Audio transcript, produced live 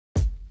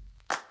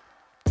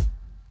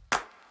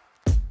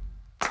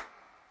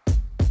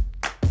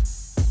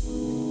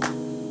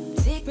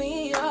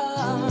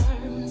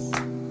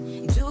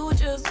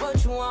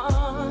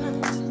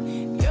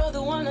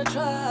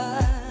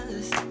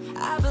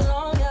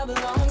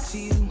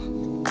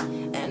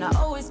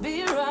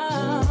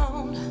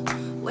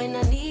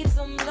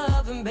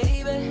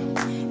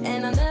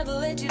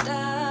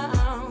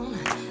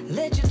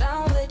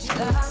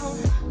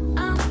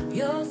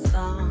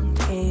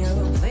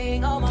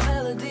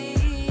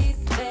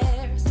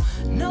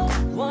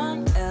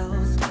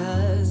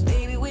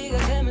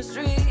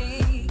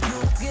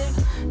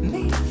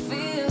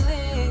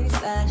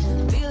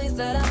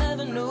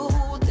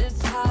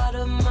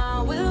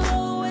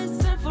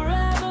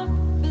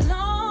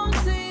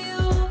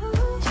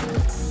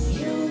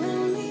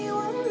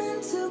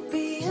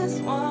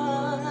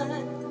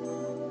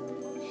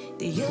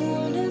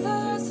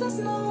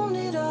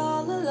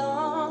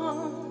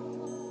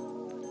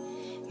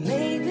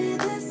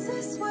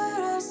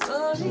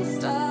story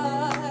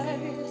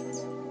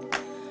starts.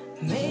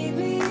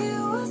 Maybe it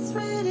was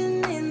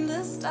written in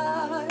the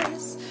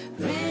stars,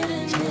 written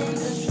in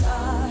the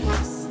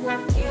stars.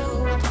 You,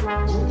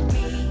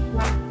 me,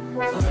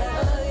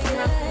 forever,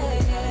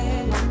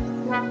 yeah.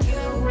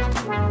 You,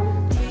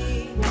 me,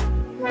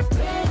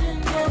 written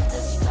in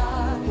the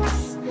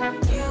stars.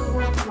 You,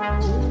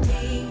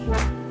 me,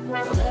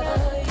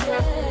 forever,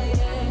 yeah.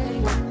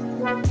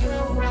 You,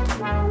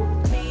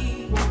 me.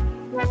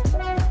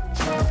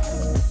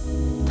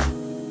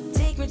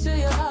 Take me to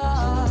your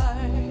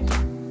heart,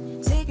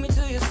 take me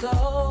to your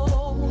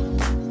soul.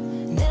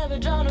 Never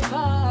drawn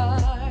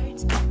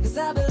apart, 'cause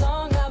I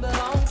belong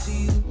to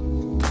you.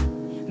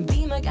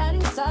 Be my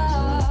guiding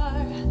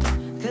star,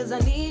 'cause I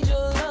need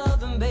your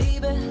loving,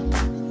 baby.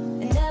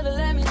 And never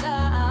let me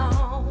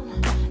down,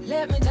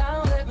 let me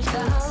down, let me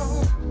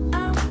down.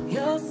 I'm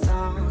your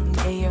song,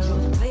 and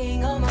you're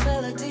playing all my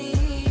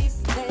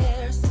melodies.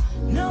 There's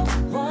no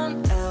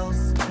one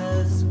else,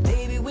 'cause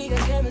baby we got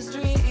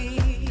chemistry.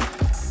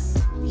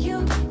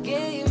 You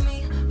gave me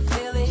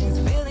feelings,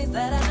 feelings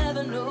that I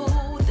never knew.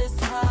 This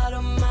heart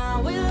of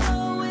mine will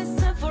always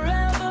and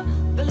forever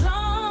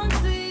belong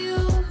to you.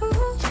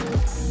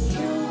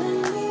 You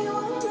and me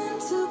were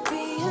meant to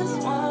be as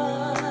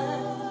one.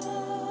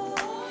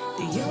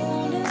 The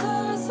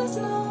universe has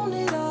known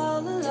it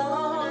all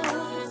along.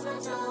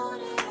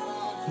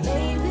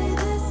 Maybe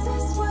this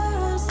is where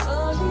our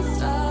story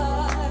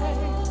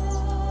starts.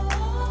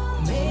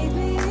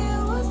 Maybe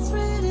it was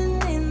written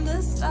in the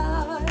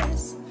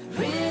stars,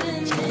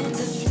 written in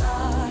the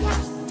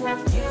stars.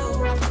 You,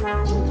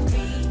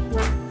 me,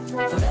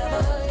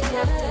 forever,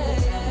 yeah.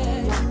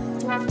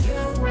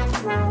 You,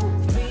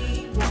 me,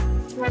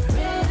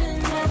 written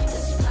in the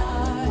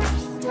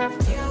stars.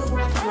 You,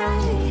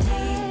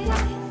 me,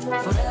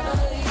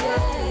 forever,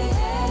 yeah.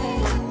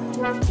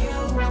 You,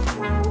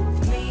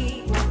 me,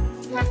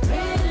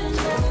 written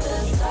in the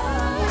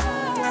stars.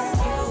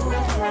 You,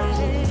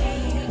 me,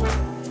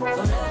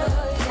 forever,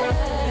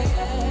 yeah.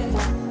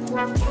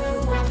 You,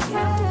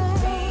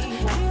 me,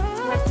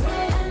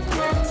 written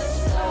in the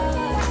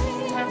stars.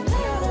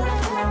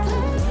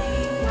 Me,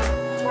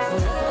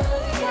 forever,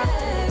 yeah.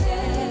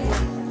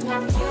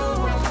 You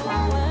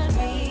and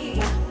me,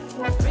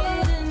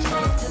 written in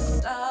the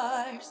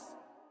stars.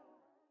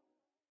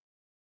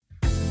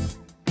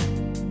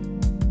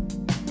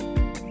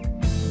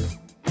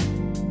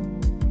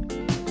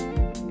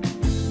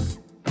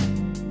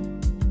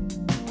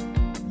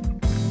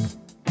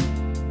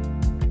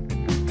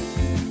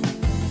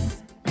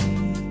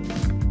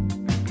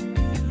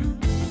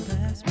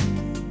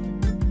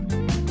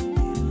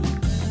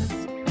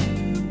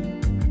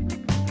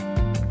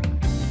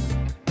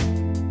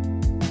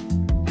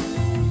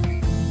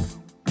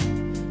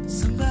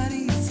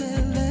 Somebody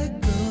said let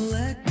go,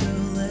 let go,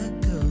 let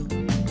go.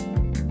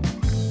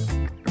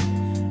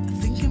 I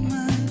think I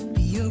might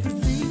be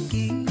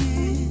overthinking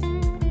it.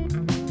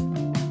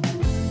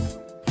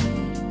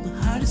 My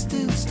heart is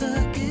still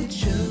stuck, it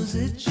shows,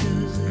 it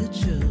shows, it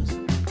shows.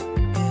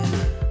 Yeah.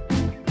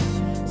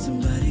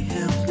 Somebody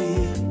help me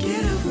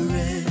get over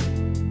it.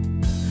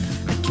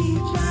 I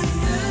keep my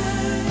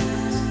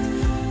eyes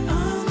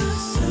on the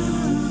sun,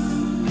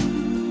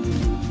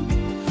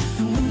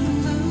 and when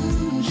the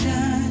moon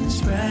shines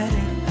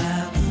brighter, I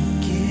won't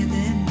give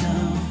it no.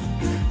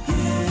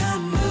 Yeah, I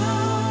know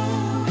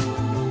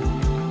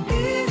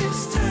it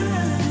is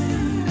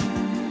time,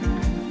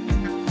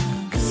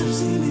 'cause I've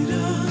seen it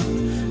all,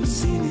 I've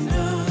seen it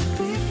all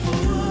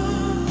before.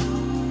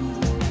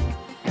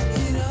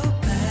 It all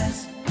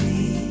passed me,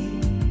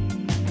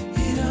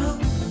 it all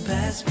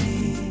passed me,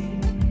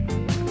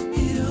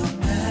 it all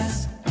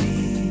passed me.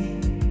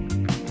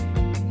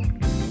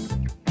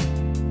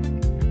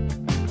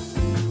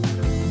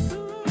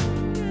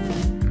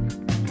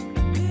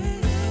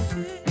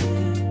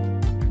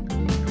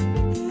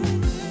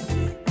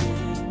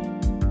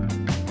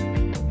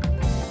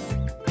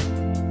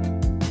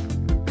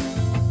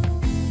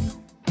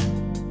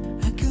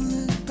 I can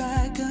look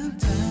back on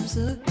times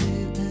so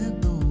good and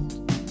bold,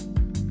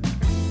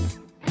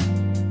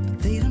 but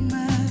they don't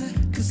matter,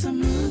 'cause I'm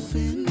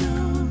moving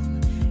on.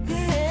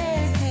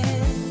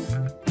 Yeah.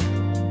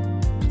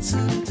 But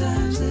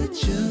sometimes it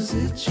shows,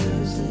 it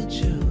shows, it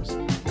shows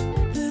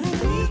that I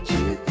need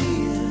you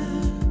here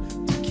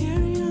to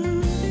carry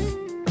on.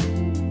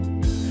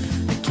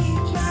 I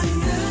keep my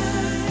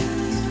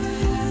eyes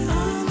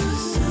on the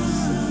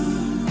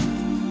sun,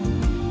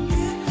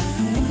 and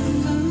when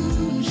the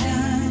moon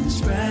shines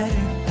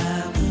brighter, I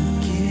won't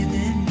give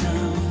it no.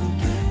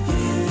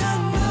 Yeah, I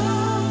know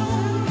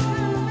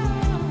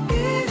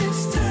it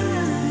is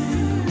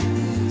time,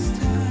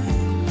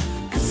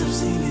 'cause I've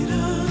seen it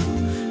all,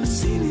 I've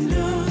seen it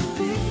all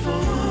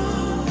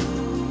before.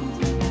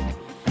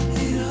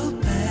 It all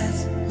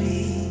passed me,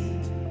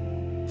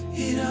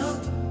 it all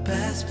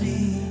passed me,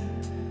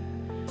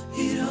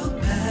 it all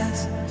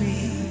passed me.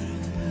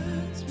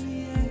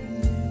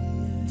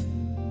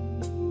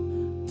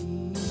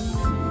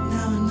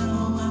 Now I know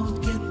I will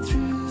get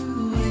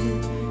through it.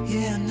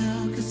 Yeah, I know,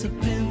 'cause I've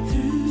been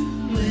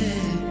through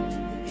it.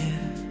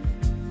 Yeah.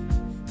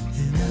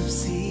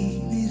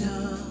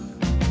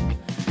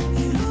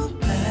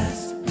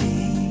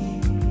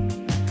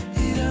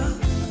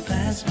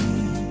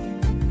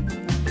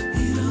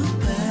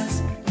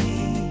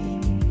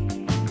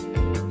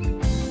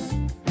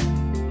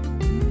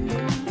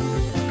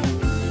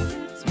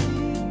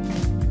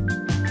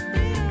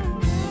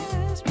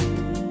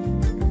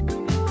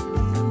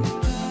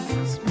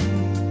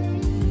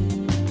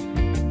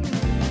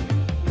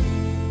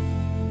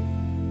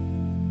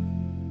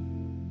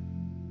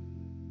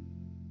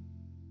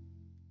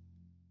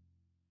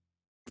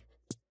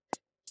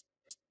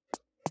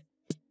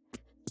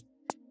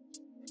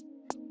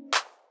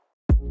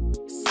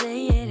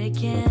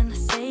 again,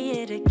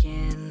 say it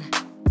again.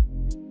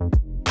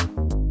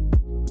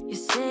 You're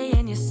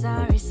saying you're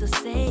sorry, so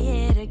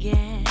say it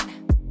again.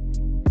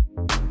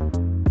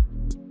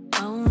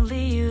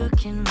 Only you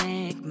can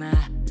make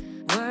my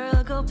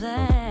world go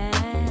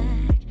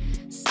black.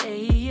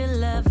 Say you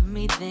love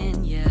me,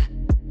 then you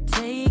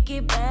take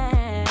it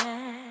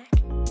back.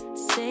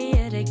 Say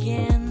it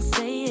again,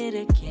 say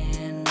it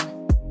again.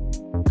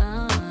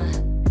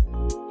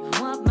 You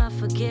want my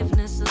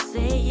forgiveness, so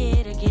say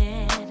it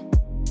again.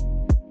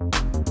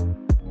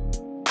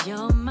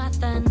 You're my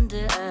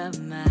thunder of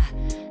my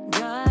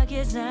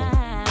darkest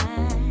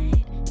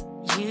night.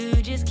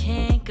 You just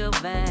can't go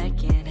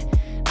back and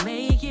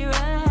make it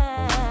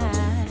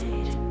right.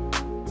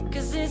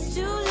 'Cause it's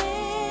too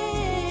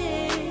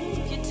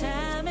late, your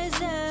time is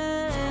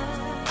up.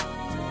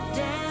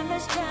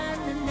 Damage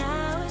done and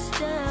now it's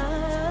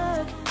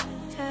stuck.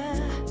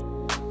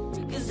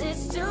 'Cause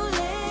it's too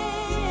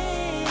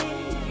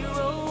late, you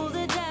roll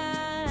the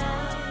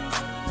dice,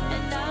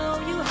 and now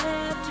you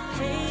have to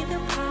pay the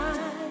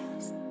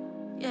price.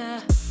 Yeah,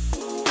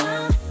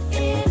 I'm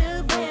in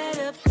a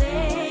better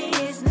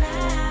place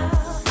now.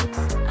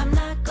 I'm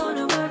not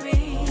gonna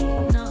worry,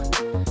 no,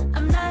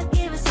 I'm not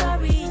even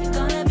sorry. You're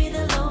gonna be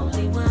the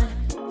lonely one.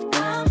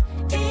 I'm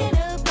in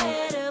a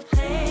better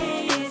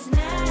place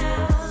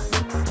now.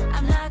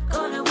 I'm not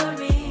gonna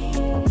worry,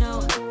 no,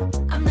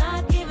 I'm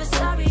not even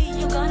sorry.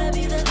 You're gonna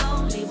be the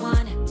lonely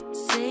one.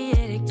 Say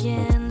it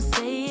again,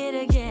 say it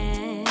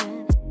again.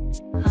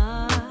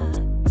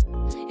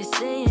 You're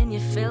saying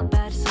you feel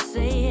bad, so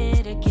say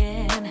it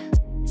again.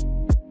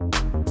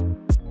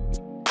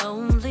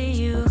 Only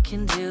you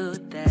can do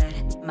that.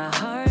 My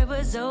heart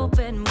was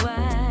open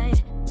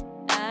wide.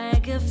 I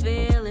could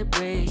feel it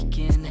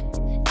breaking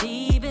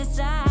deep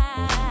inside.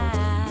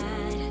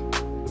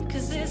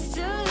 'Cause it's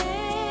too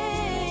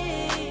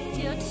late,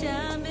 your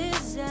time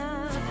is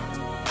up.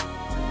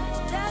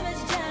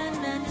 Damage done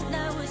and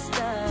now we're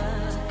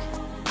stuck.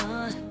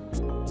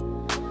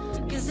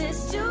 'Cause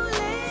it's too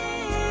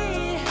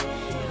late,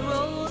 you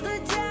roll the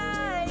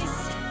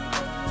dice,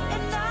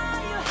 and now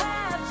you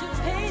have to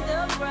pay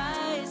the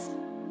price.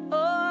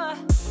 Oh,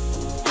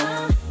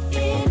 I'm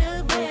in a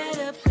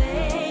better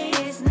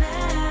place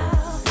now.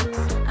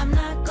 I'm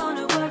not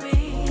gonna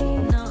worry,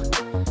 no,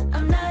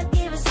 I'm not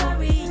even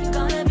sorry. You're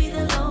gonna be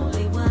the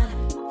lonely one.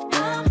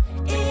 I'm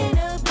in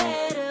a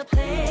better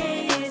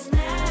place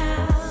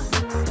now.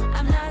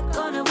 I'm not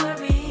gonna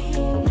worry,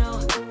 no,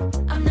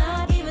 I'm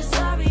not even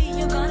sorry.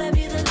 You're gonna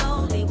be the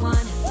lonely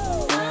one.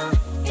 I'm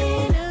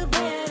in a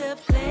better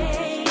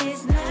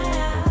place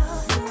now.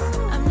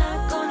 I'm not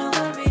gonna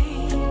worry,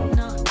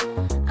 no,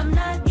 I'm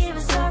not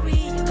even sorry.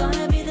 You're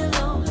gonna be the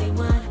lonely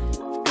one.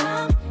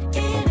 I'm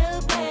in a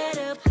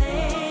better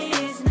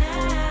place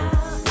now.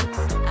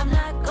 I'm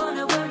not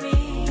gonna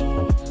worry,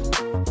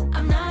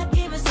 I'm not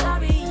even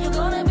sorry. You're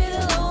gonna be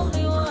the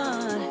lonely one.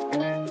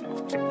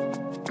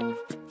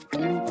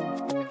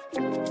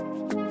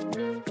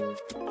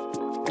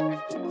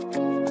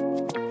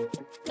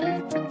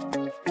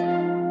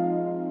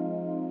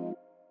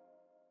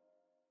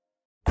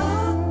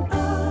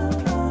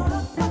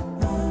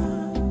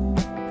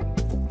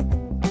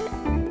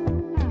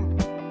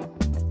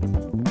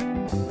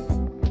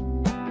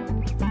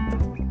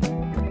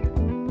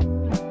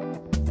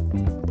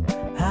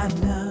 I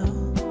know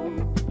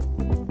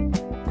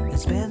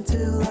it's been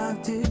too long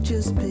to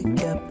just pick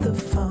up the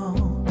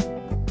phone,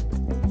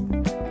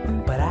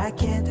 but I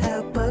can't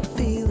help but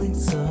feeling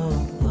so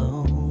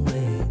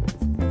lonely.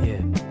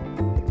 Yeah.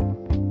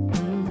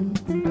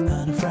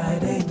 On a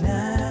Friday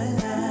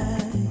night.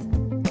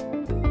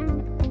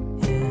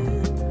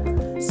 Yeah.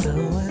 So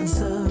and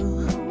so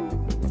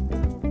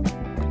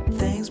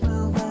things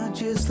move on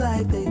just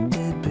like they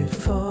did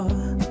before.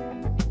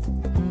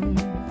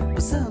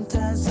 But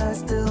sometimes I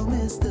still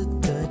miss the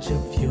touch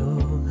of your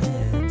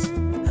hands.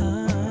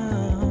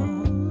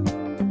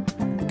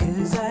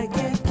 'Cause I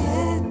can't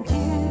get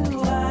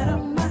you out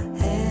of my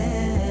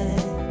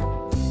head.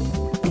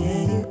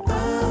 Yeah, you're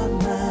on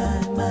my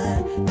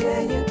mind.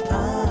 Yeah, you're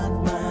on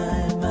my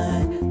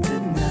mind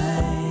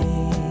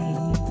tonight.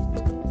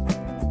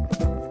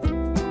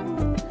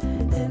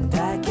 And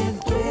I can't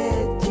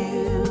get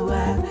you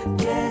out,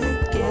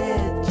 can't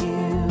get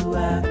you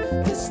out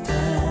this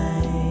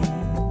time.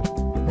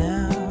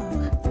 Now,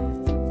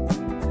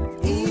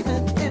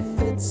 even if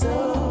it's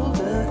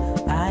over,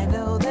 I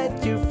know that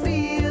you're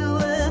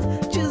feeling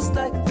just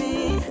like me.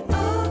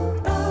 Oh,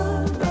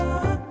 oh,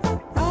 oh, oh,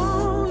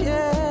 oh,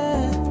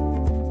 yeah.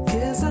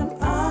 'Cause I'm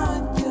on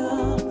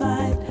your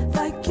mind,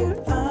 like you're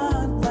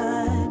on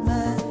my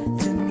mind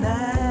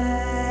tonight.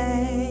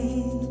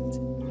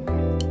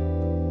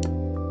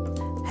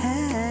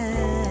 Hey.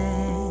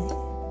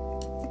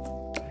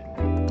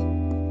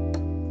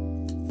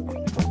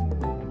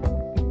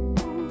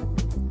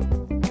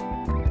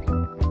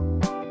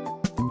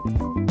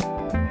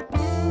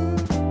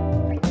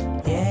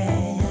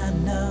 Yeah, I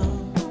know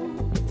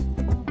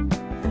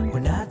we're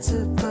not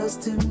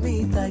supposed to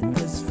meet like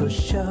this for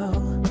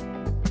sure.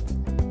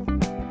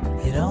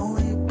 It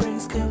only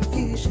brings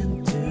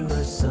confusion to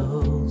our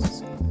souls.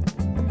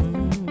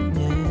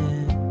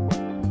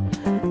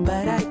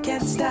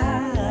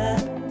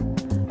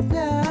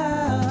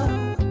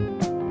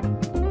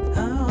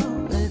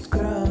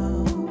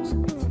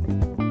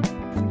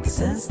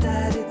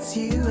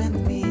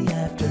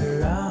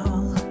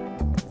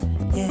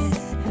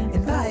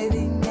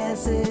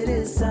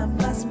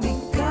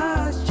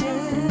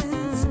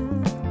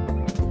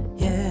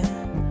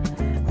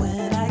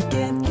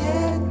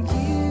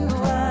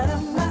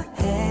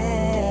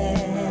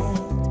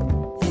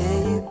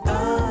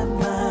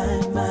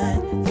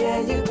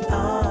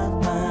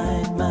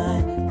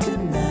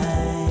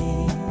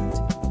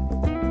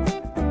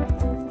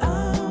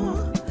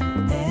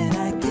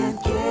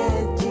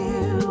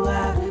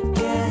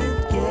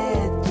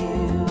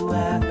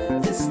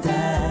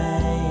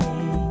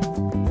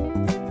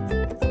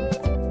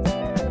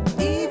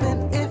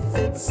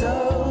 it's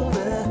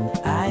over.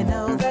 I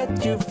know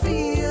that you're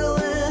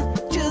feeling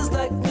just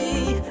like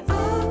me.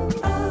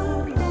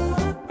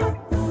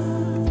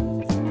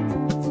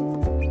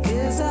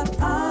 Cause I'm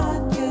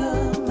on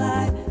your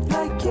mind,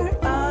 like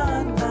you're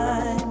on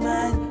my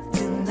mind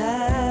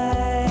tonight.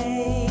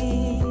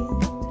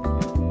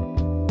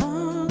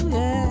 Oh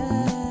yeah.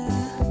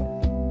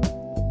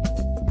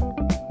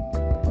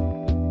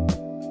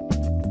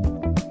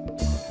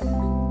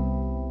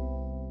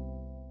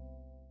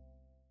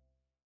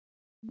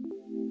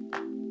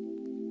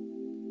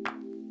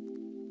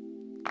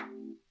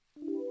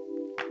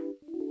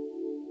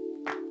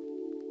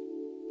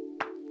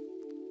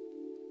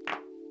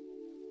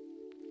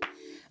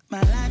 My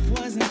life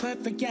wasn't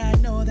perfect, yeah, I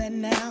know that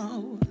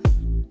now.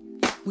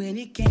 When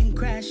it came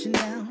crashing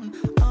down,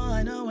 all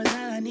I know is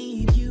that I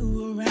need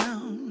you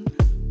around.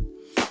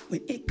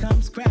 When it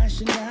comes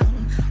crashing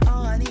down,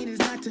 all I need is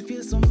not to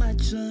feel so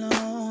much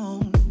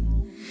alone.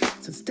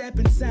 So step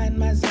inside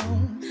my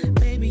zone,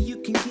 baby, you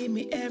can give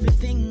me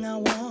everything I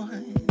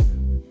want.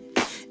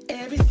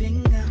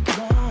 Everything I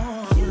want.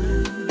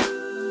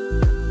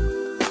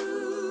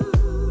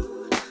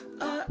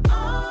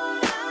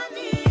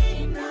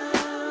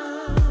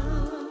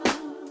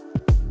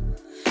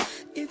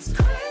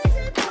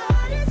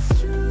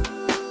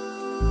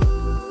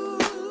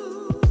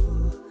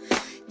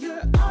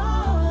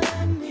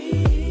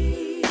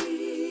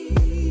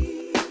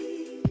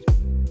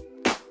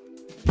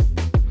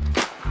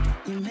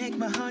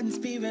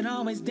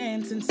 Always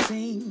dance and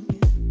sing.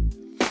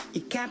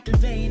 You're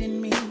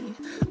captivating me.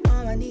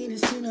 All I need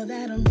is to know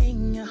that I'm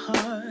in your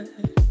heart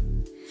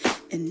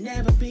and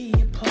never be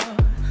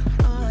apart.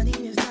 All I need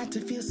is not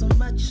to feel so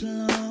much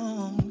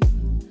alone.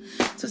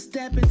 So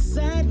step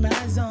inside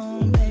my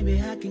zone,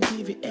 baby. I can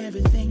give you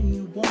everything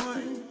you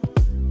want.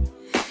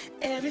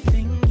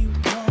 Everything you want.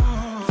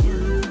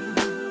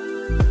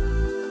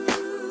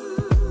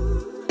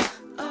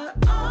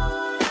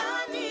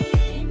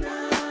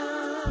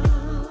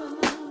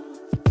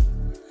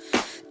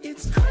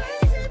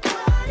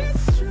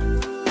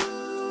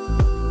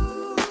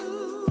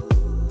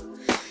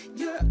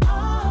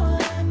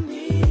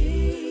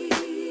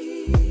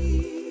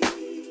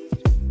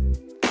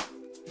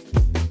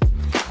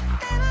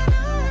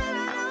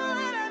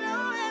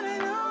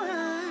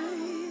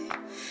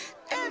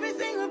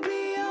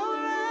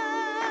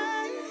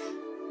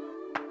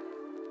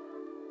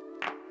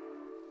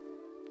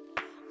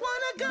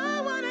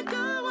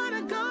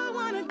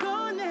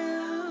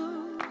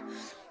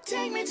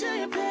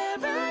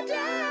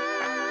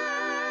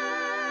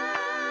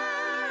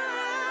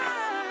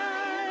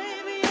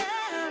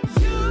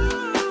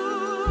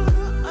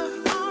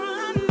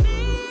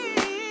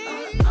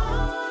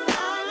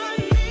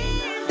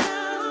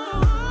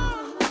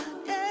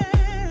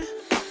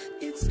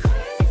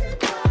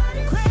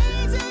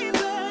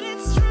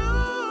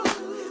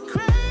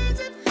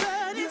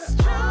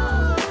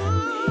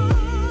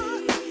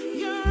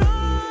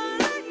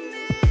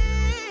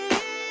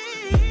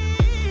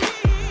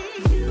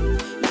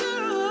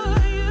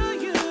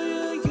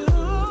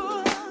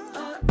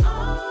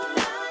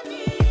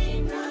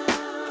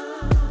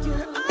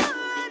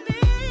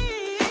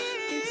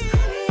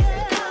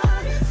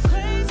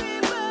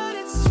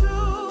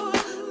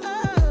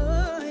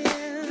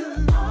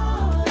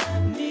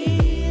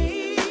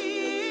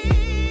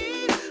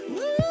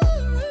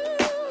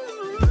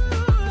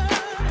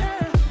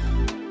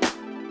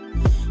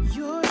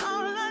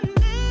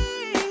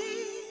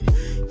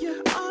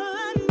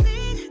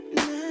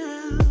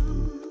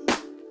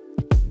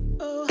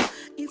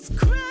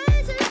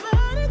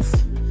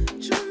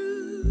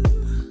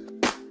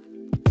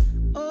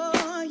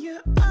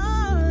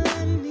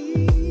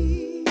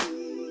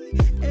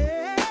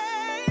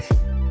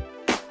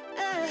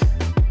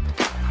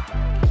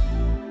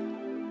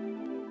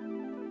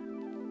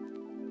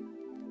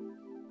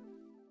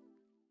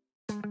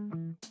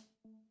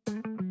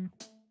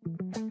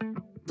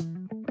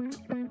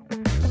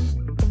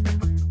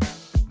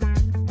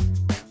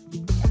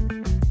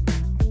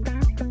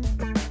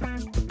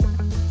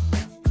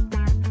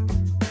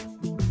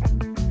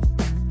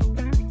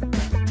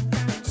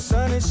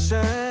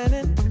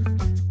 Shining,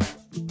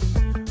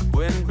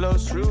 wind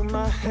blows through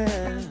my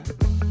hair,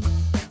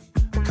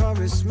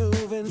 car is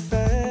moving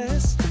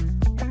fast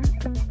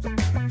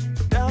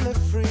down the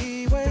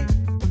freeway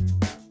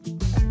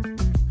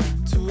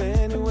to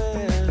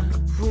anywhere.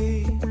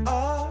 We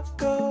are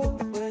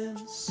going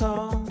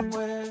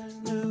somewhere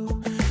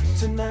new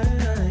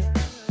tonight.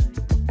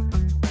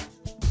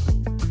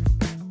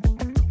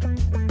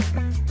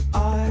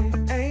 I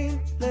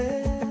ain't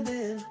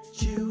letting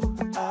you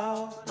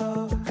out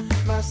of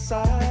my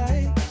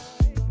sight.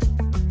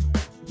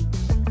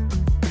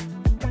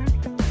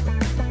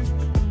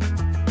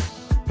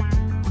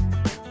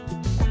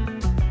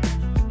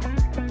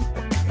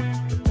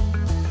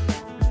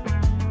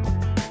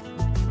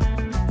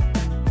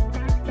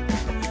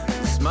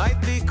 This might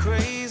be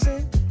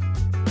crazy,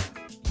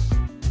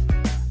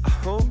 I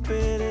hope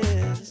it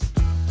is.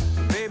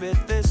 Baby,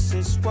 this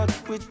is what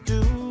we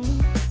do.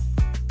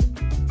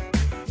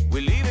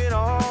 We leave it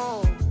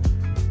all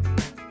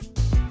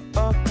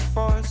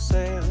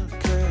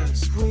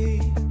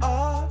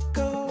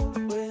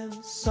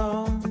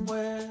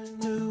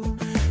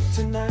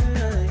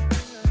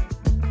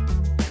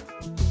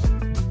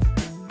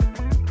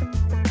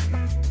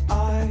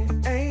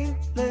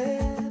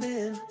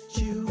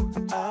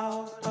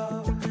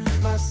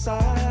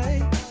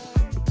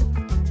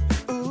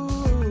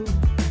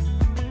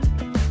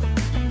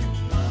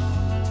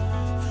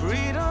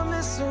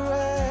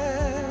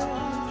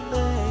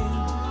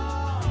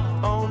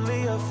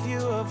few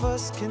of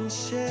us can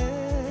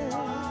share.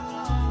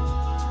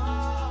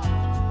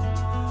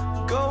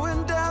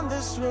 Going down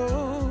this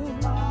road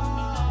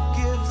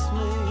gives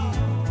me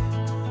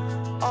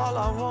all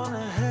I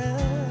wanna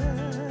have,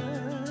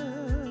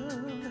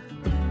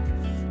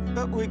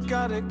 but we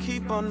gotta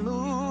keep on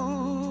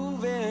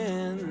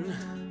moving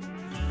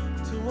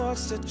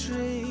towards the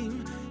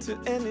dream, to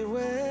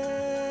anywhere.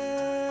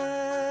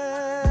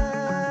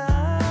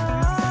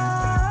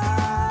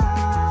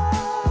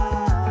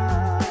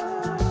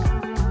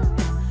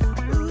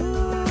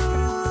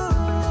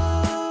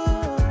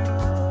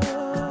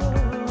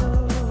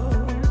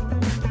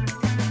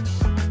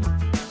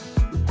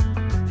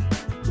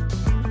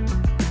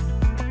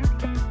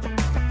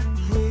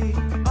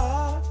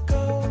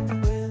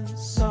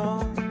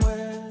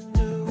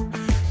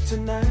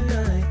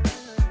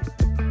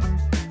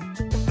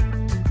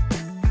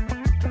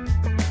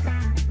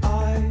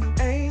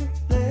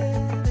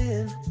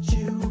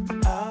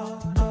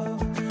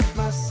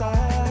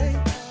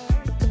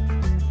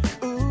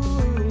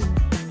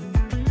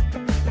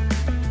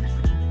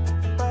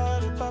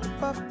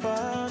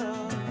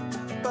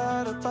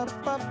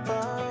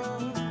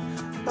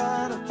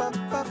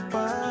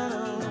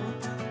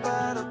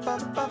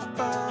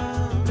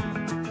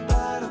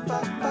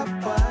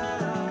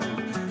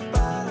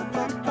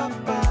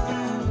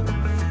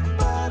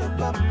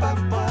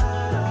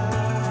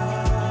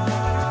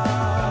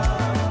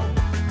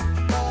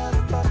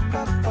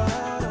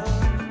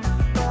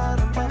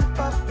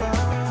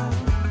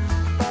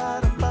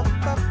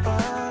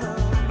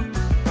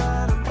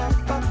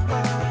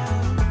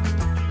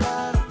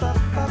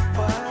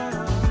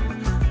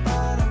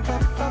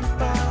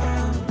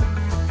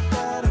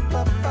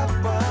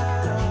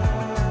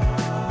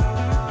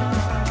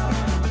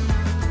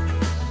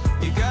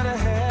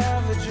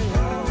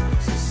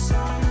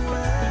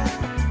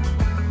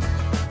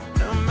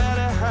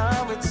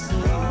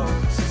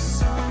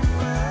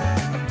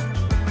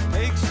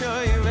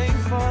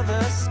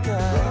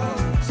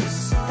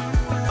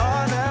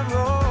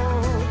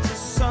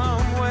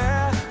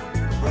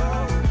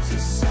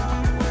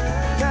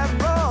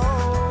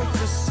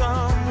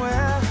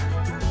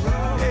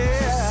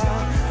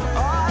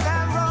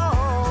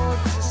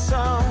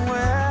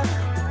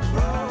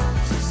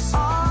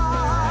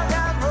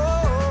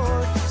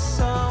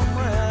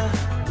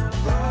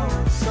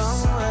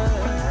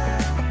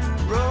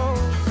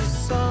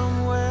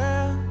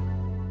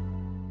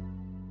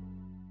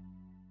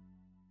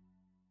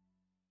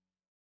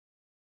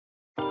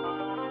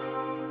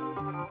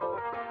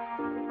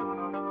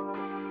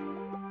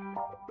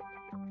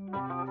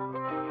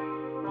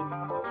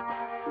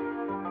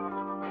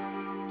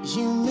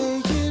 You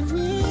make it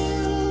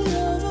real,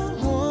 you're the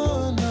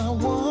one I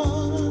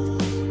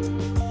want.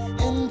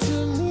 And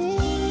to me,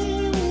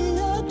 we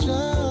are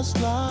just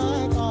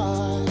like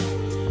art.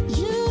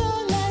 You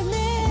are like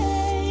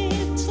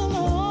made to my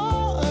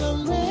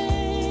autumn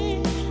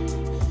rain.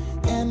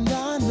 And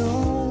I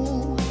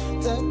know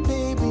that,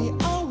 baby,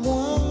 I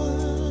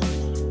want.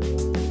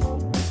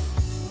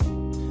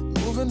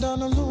 Moving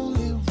down a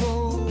lonely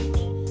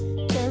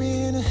road,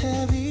 carrying a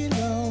heavy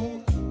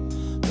load,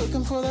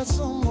 looking for that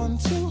someone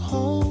to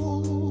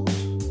hold.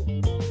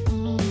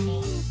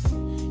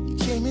 You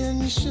came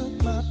in, you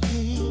shook my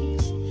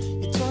peace,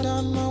 you tore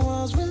down my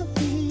walls with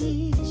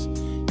ease,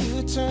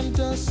 you turned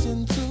dust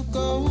into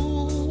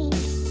gold.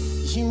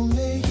 You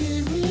make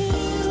it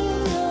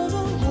real, you're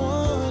the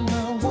one I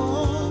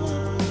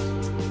want.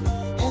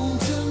 And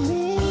to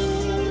me,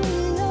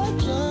 we are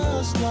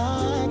just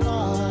like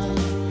art.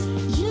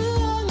 You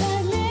are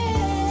like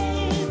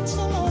made to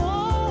my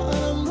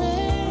autumn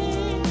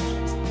rain.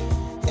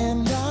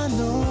 And I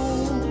know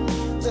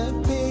that,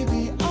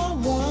 baby, I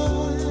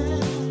want.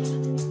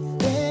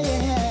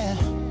 Yeah,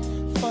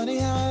 funny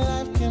how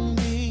life can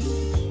be.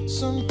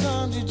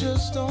 Sometimes you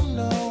just don't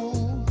know.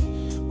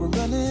 We're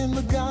running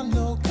but got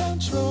no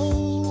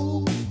control.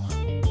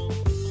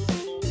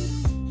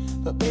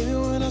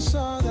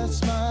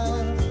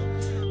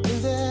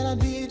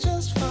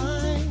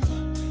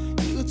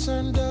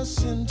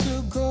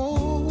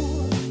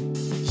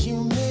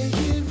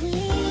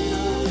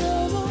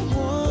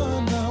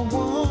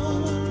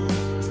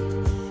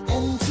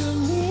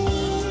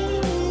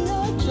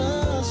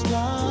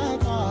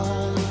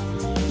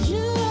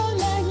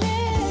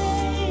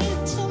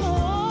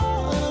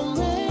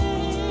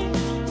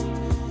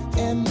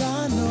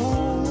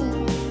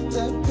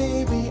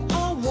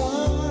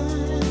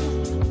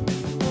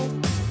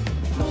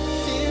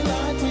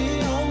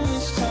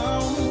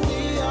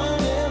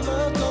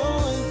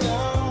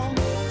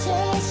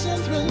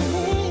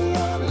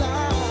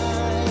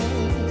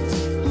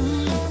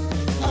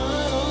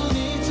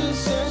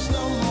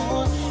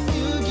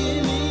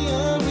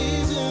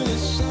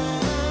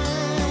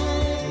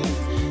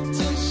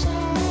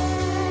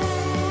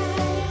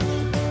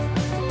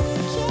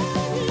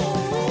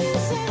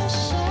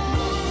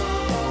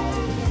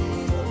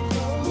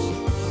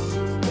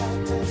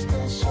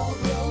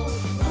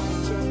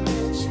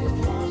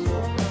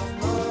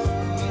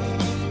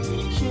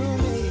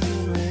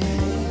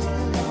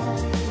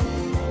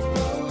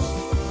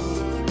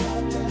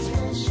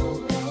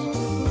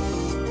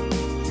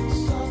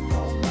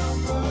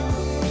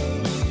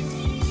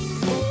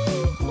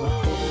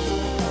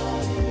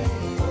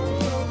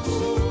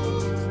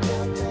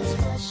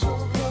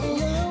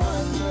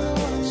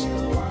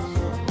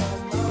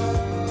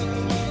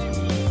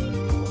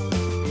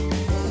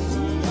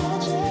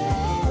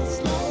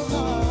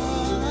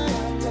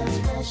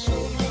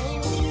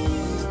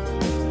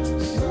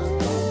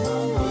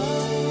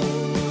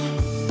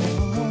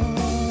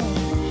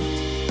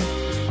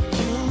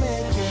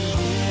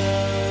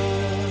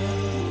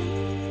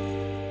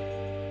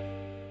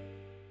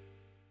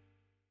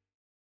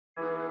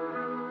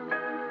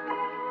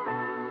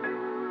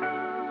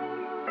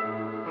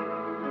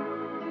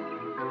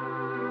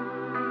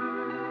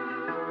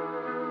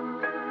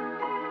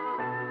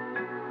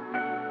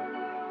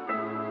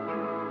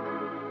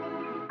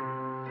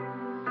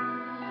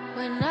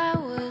 When I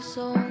was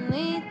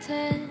only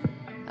 10,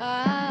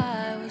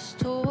 I was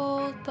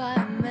told by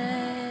a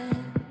man.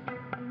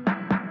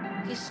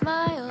 He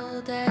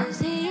smiled as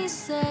he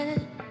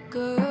said,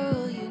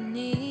 girl, you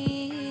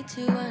need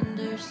to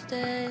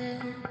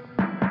understand.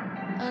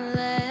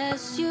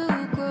 Unless you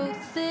grow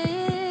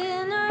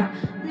thinner,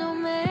 no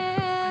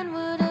man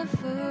would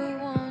ever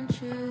want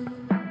you.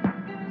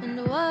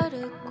 And what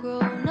a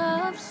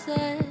grown-up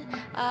said,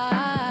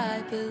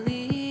 I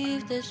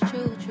believe as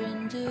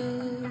children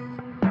do.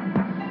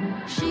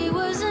 She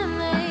wasn't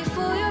made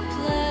for your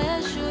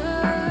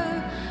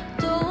pleasure.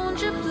 Don't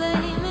you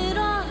blame it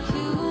on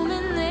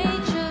human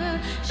nature.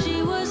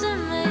 She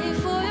wasn't made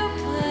for your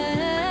pleasure.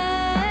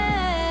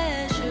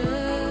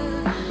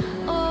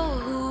 Oh,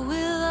 who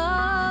will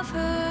love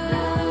her?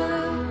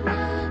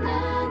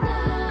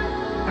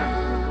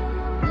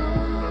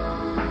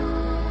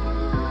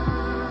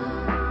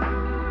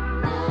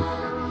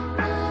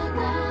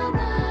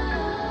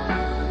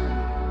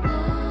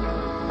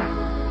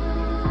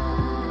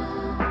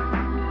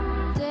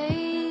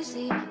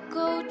 Daisy,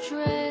 go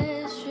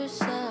dress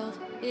yourself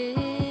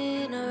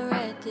in a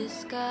red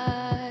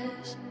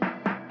disguise.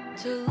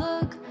 To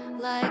look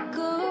like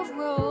a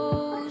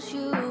rose,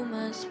 you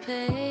must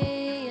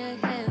pay a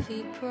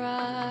heavy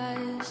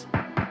price.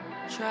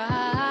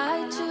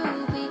 Try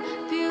to be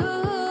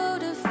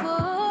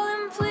beautiful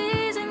and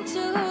pleasing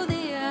to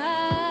the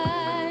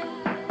eye.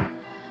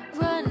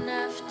 Run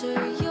after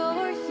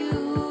your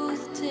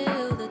youth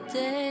till the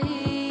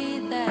day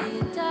that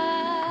you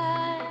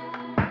die.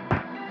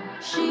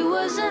 She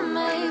wasn't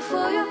made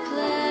for your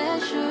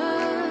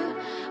pleasure.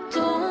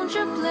 Don't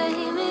you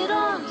blame it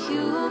on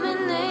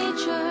human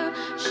nature.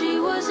 She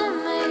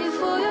wasn't made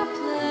for your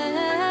pleasure.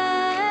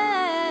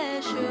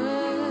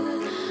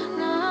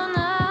 No,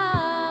 no.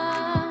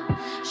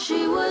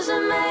 She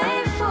wasn't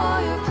made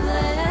for your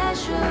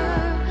pleasure.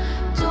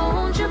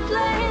 Don't you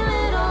blame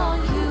it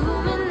on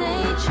human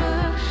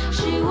nature.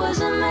 She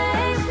wasn't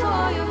made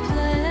for your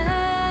pleasure.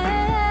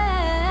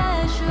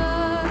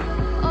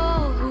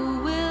 Oh, who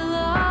will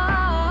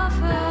love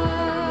her?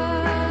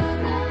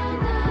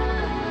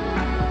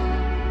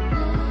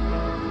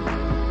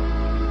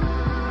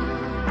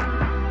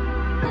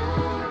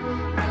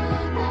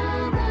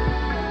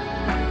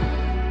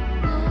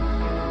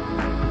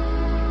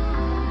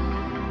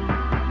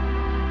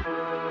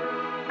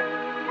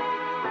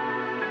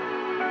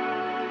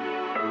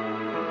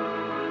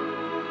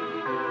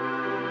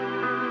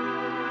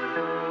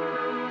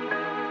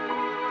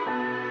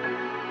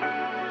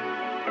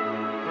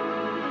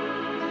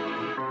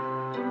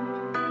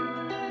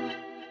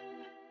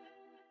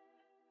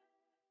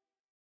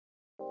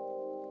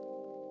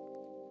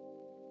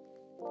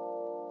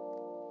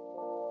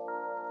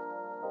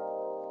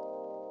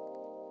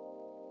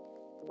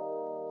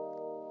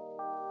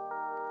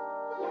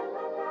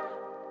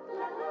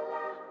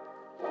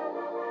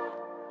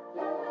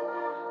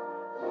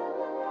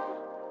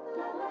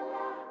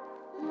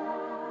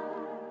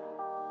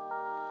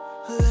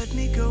 Let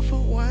me go for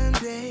one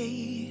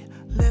day.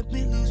 Let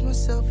me lose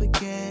myself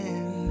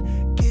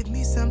again. Give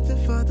me something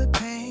for the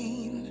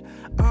pain.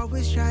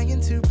 Always trying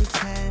to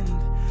pretend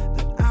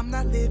that I'm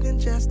not living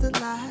just a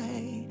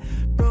lie.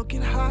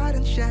 Broken heart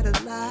and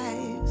shattered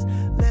lives.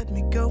 Let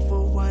me go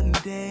for one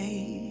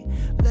day.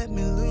 Let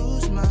me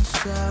lose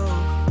myself.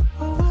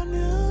 Oh, I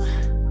knew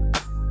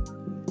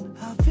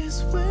how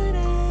this would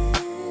end.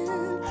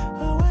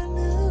 Oh, I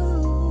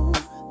knew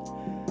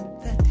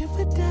that it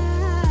would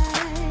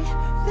die,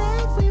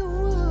 that we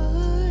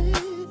would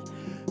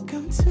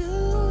come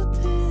to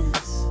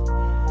this,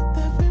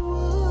 that we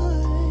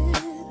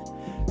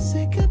would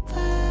say goodbye.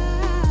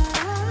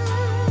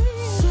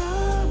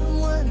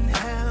 Someone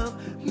help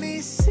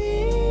me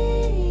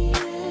see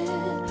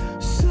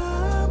it.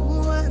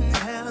 Someone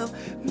help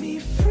me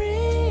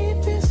free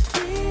this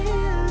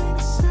feeling.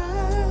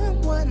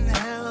 Someone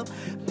help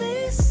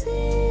me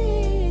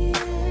see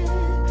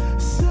it.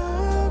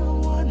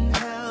 Someone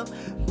help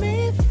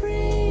me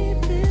free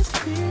this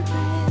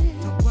feeling.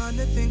 Don't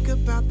wanna think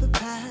about the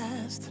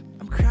past.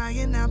 I'm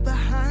crying out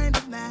behind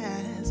a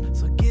mask.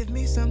 So give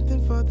me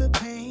something for the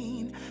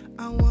pain.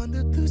 I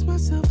wanna lose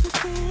myself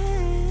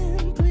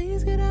again.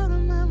 Please get out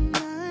of my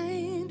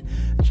mind.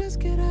 Just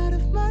get out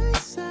of my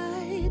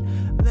sight.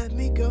 Let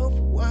me go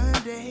for one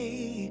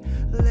day.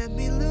 Let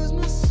me lose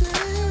myself.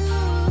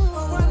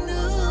 Oh, I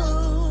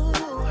knew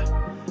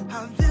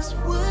how this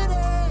would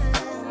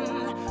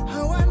end.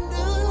 How I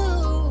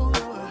knew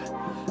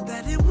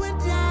that it would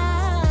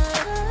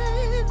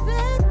die,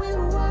 that we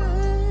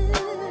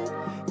would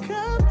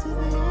come to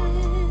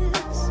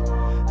this,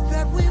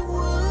 that we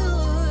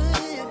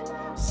would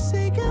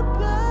say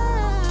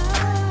goodbye.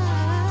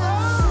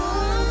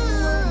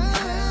 Someone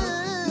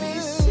help me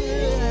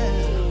see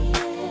it.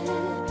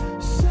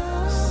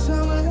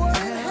 Someone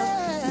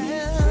help me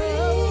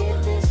free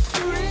this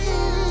feeling.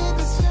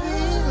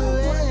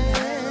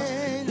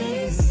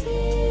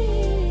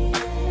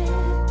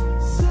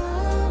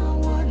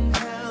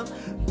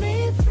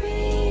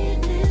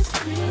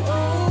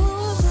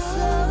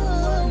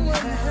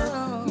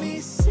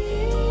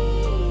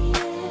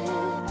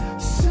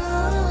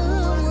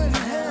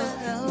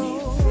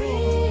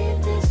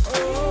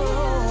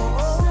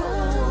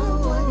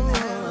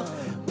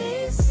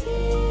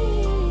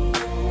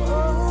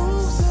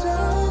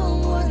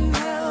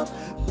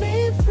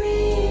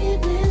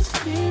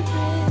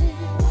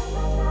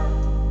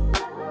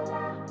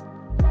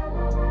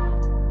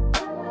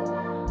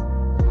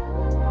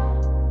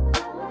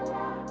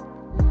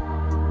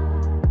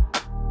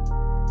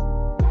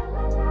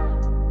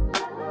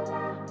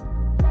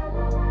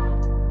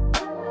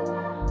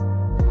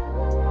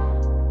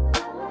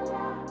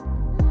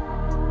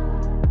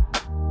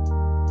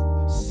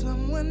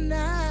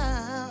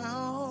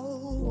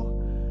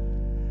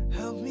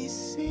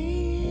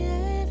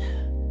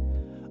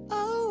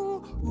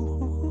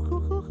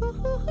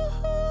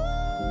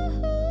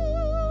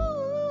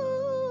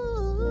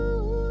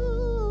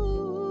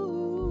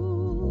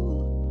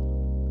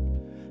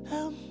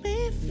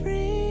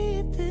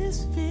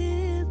 this feeling.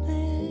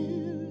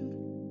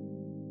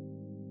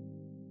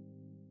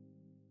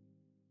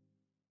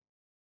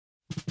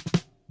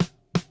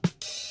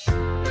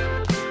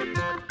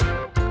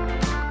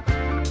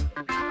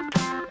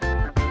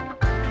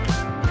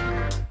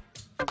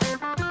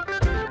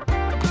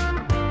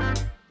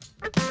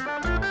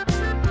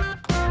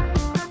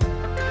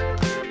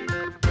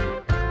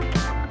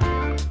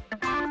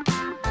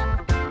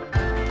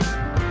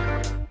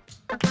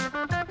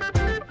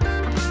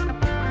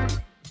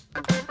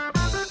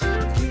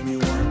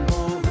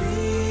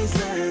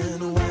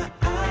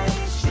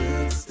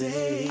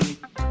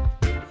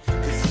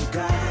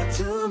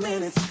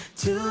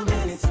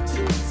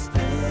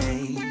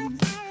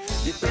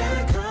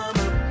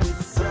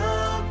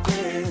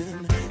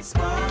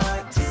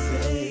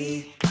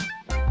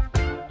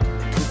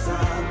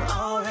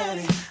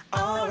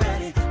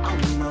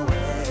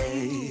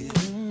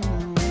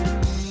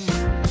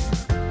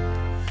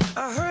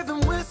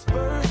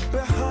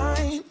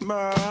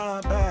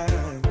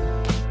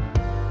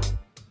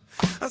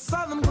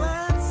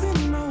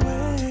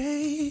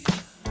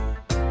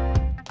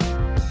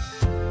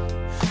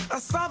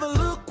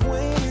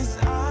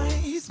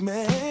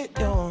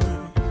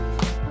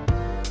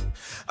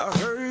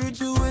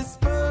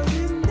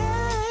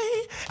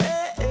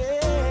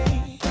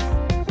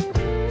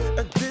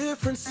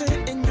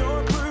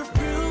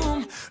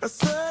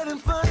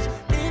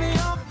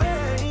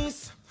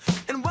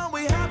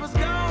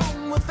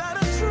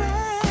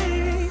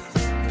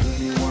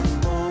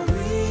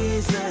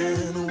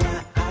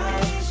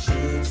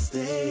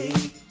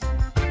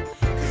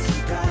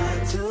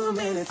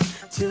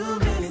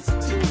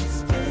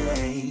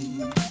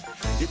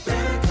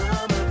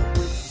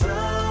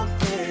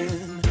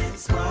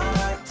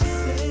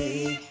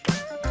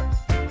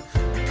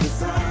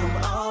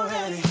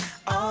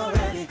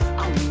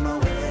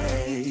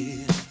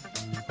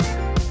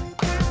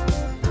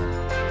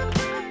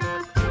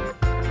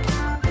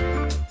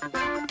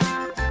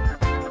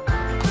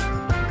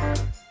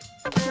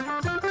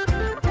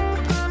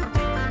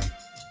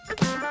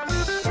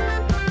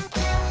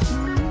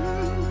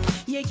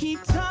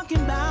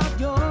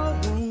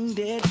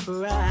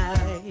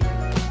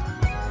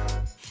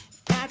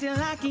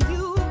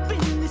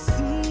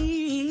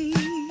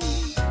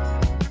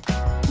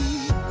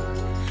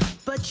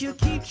 You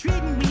keep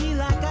treating me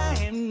like I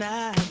am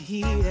not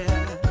here,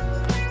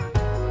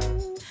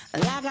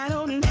 like I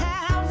don't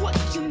have what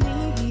you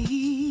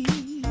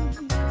need.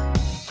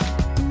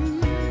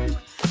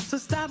 So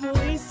stop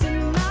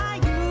wasting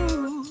my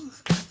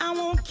youth. I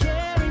won't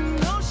carry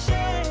no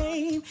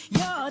shame.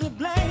 You're to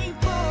blame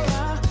for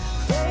a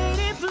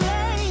faded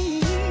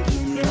flame.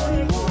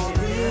 One more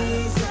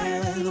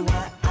reason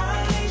why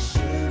I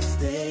should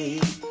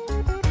stay.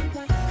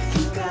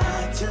 You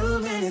got 2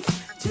 minutes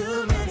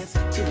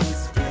to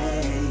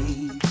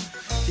explain.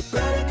 You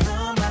better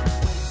come up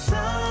with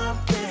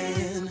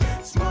something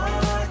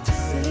smart to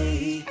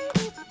say,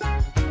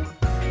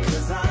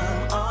 'cause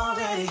I'm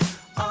already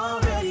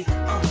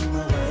on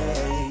my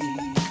way.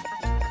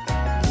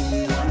 Give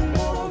me one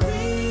more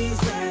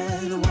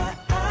reason why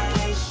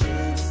I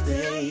should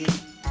stay.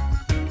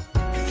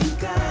 'Cause you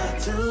got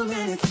 2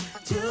 minutes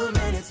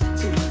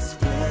to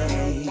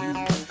explain.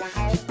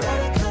 You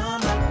better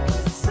come up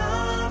with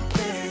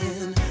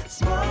something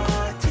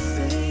smart to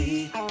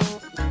say,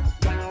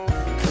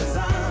 'cause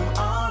I'm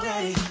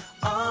already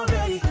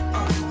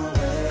on my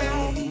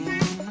way.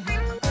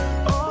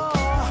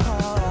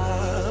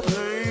 Oh,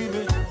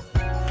 baby,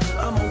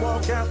 I'ma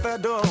walk out that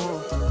door.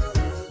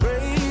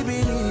 Baby,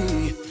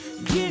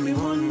 give me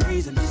one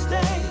reason to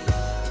stay,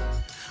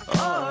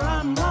 or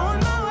I'm on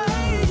my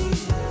way.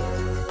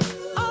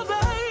 Oh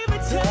baby,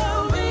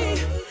 tell me,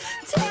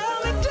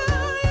 do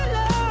you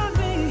love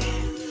me?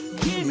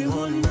 Give me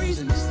one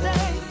reason to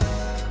stay,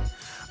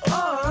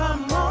 Or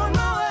I'm on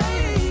my way.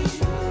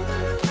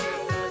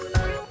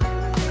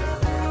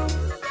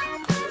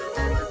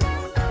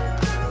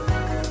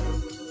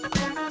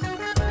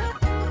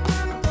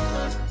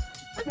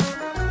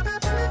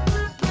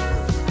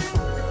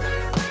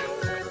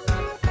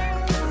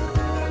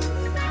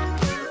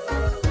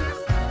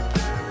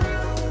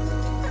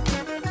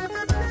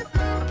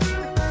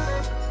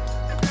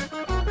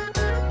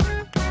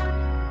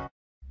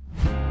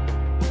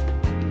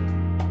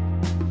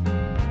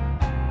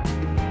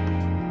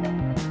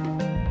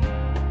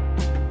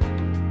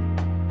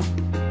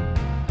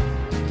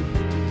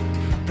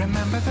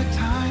 Remember the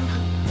time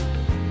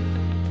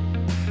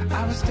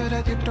I was stood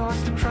at your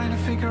doorstep trying to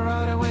figure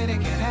out a way to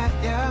get at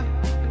ya.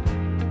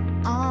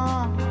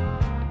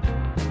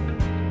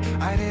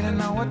 I didn't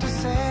know what to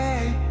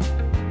say,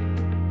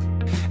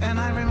 and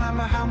I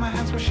remember how my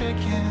hands were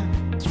shaking,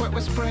 sweat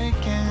was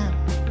breaking.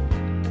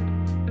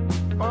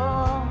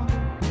 Oh,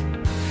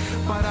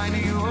 but I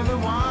knew you were the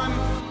one.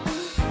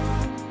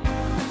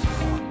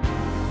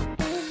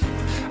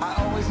 I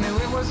always knew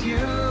it was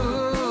you.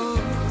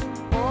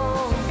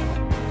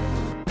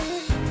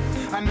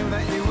 I knew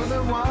that you were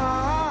the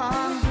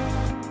one.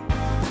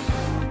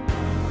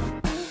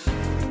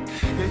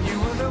 Yeah, you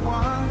were the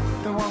one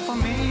for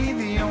me,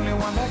 the only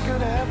one that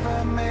could ever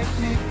ever make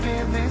me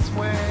feel this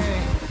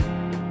way.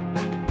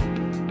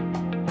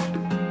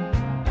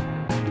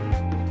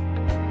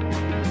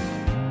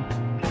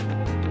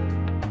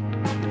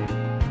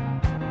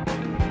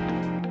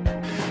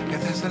 Yeah,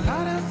 there's a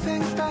lot of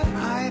things that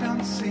I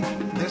don't see.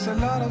 There's a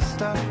lot of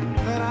stuff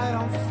that I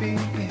don't feel.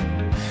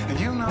 And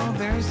you know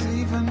there's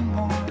even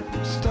more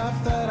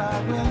stuff that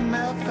I will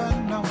never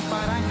know.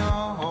 But I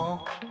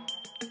know,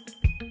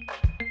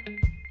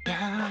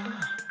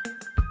 yeah,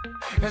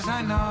 yes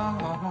I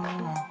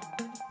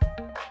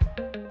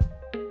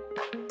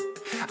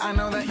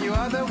know that you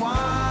are the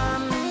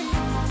one.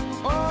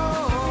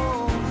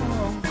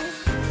 Oh,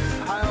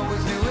 I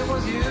always knew it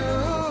was you.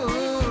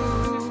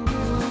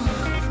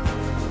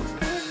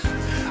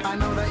 I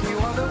know that you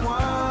are the one.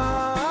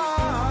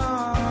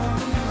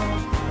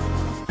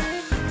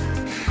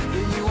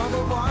 Yeah, you are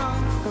the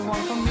one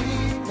for me,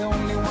 the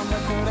only one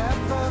that could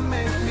ever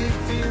make me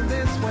feel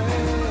this way.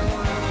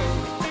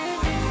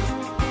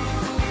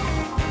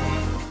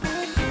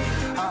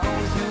 I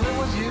always knew it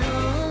was you.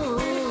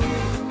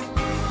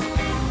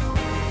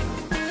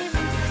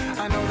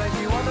 I know that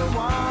you are the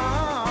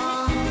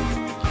one.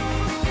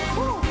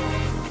 Woo.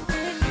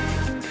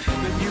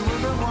 That you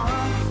were the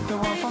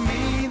one for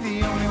me, the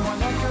only one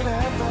that could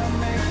ever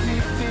make me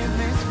feel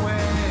this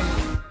way.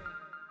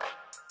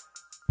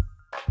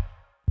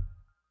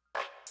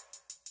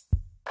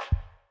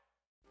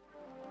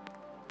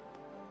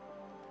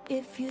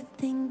 If you're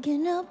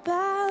thinking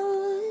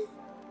about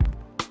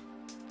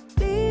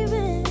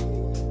leaving,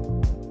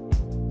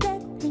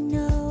 let me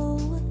know.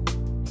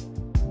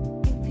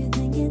 If you're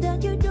thinking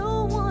that you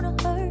don't wanna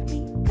hurt me,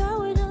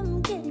 coward,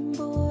 I'm getting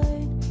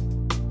bored.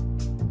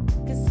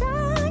 'Cause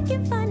I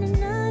can find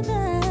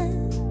another,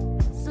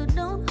 so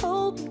don't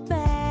hold me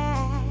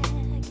back.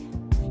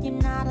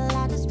 You're not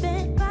allowed to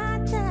spend my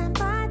time,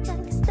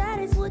 'cause that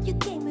is what you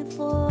came here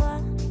for.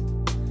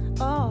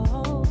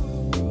 Oh,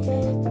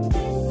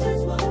 this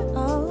is what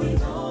we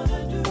gonna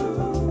do.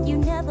 You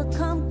never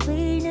come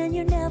clean and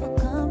you never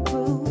come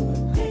through.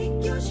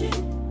 Take your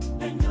shit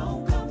and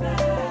don't come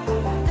back.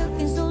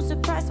 Looking so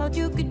surprised how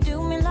you could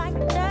do me like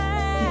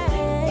that.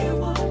 It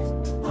was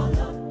all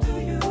up to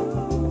you.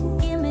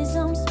 Give me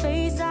some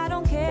space, I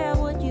don't care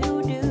what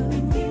you do.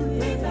 Give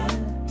me back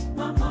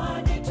my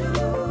money too.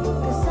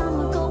 'Cause I'm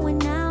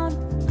going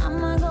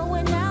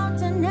out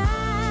tonight.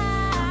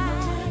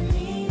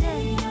 Leave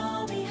it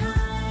all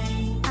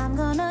behind. I'm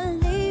gonna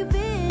leave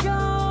it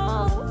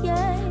all,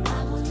 yeah. I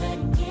won't let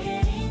him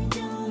get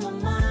into my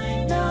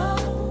mind.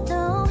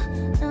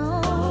 No,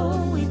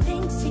 he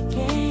thinks he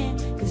can,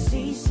 'cause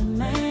he's a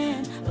man,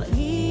 but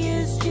he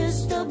is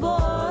just a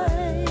boy.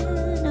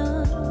 No,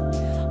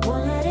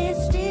 won't let it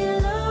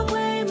steal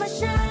away my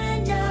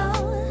shine now.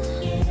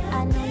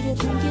 I know you're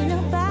thinking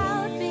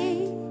about me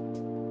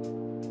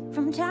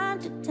from time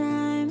to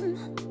time.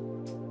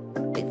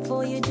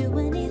 Before you do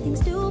anything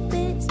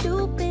stupid,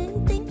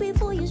 think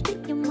before you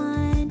speak your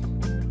mind.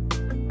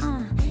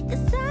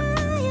 'Cause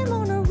I am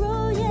on a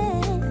roll,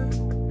 yeah,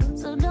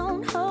 so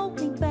don't hold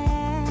me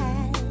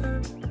back.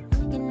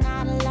 You're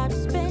not allowed to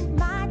spend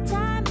my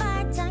time,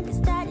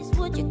 'cause that is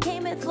what you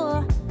came here for,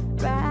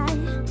 right?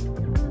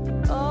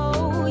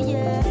 Oh,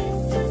 yeah.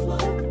 This is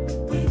what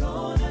we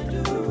gonna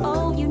do.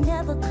 Oh, you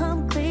never come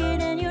clean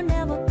and you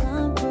never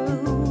come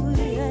through,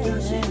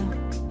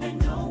 yeah. And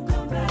don't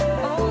come back.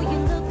 Oh,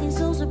 you're looking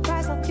so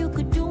surprised how you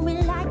could do me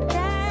like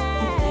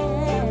that.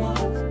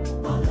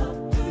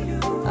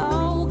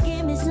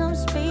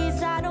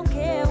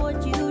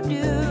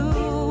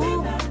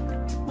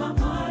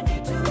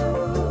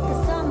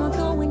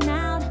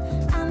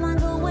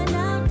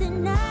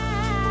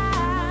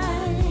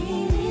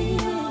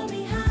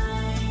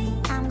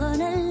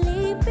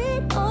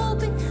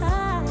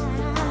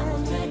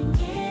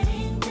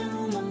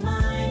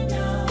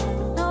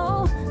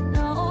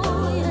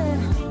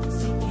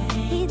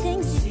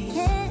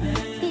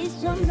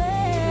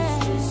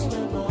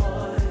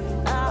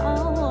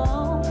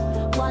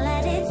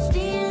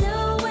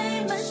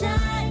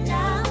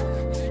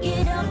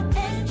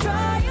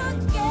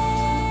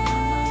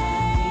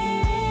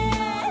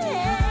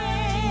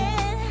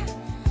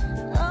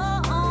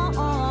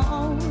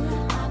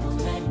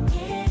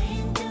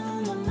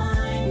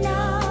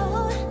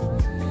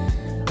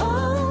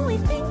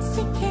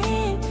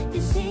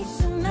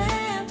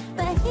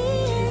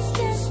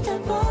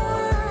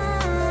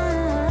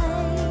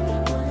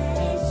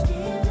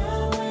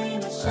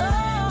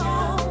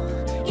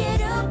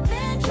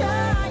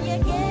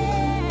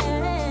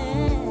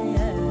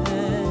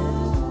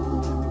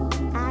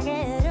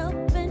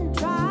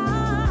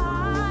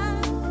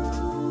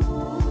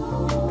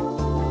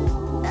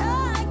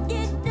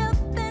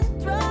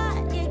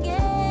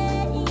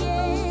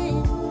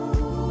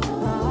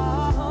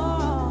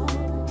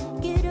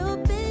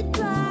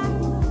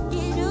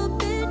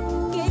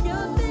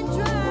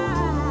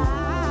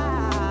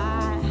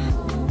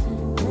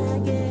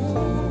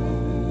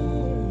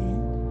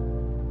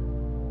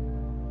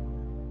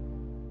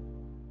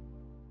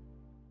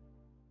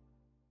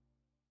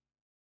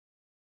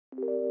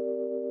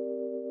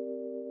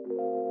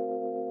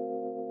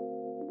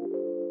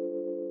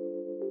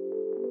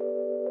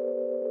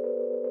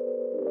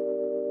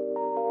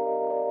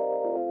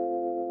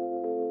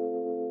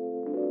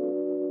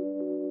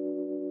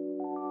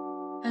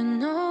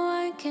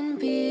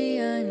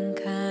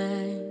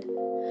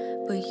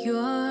 but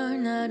you're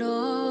not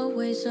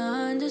always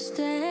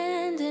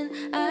understanding.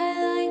 I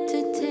like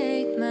to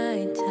take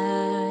my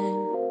time,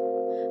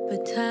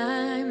 but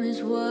time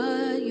is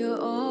what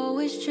you're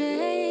always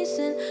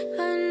chasing.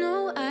 I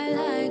know I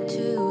like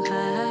to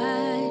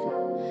hide,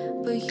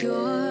 but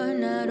you're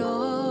not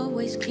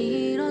always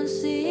keen on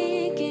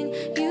seeking.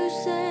 You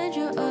said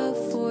you're up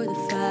for the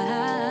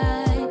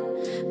fight,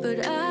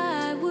 but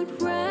I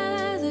would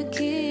rather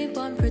keep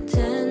on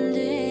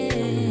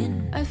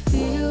pretending. I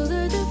feel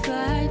the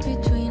divide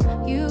between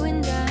you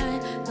and I,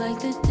 like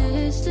the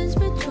distance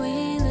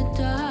between the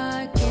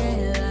dark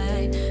and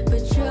light.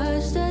 But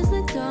just as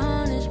the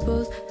dawn is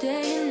both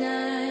day and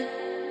night,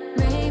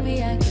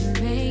 maybe I can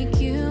make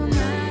you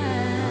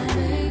mine,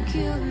 make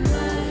you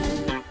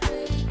mine,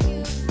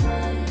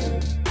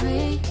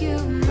 make you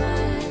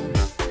mine,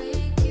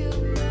 make you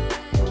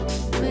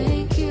mine,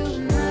 make you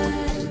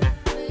mine,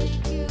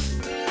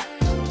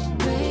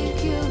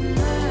 make you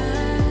mine.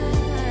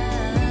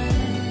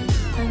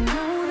 I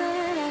know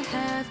that I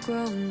have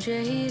grown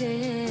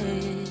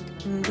jaded,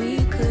 and we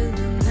could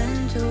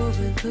lament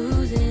over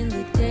losing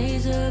the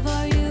days of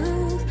our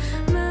youth.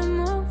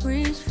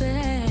 Memories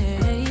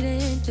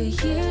faded, the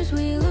years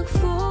we look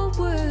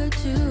forward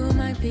to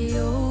might be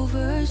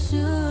over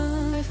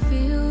soon. I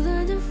feel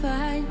the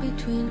divide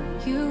between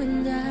you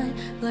and I,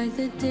 like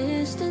the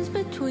distance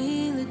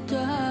between the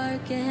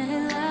dark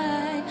and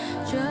light.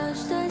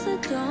 Just as the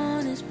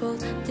dawn is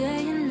both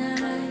day and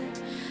night,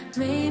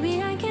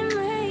 maybe I can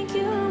make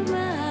you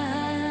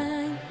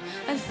mine.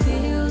 I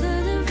feel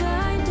the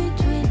divide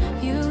between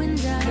you and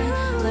I,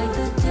 like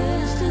the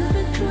distance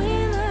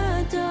between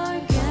the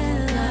dark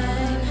and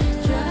light.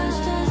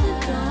 Just as the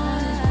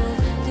dawn is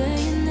both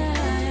day and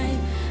night,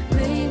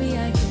 maybe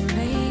I can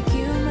make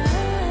you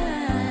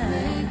mine,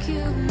 make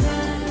you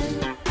mine,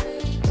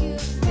 make you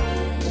mine,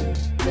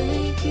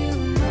 make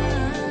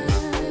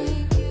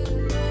you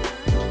mine,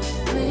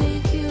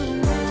 make you mine, make you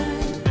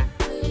mine,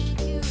 make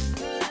you mine,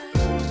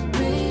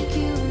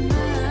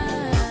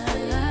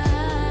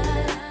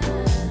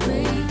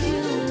 make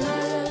you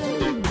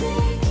mine, make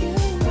you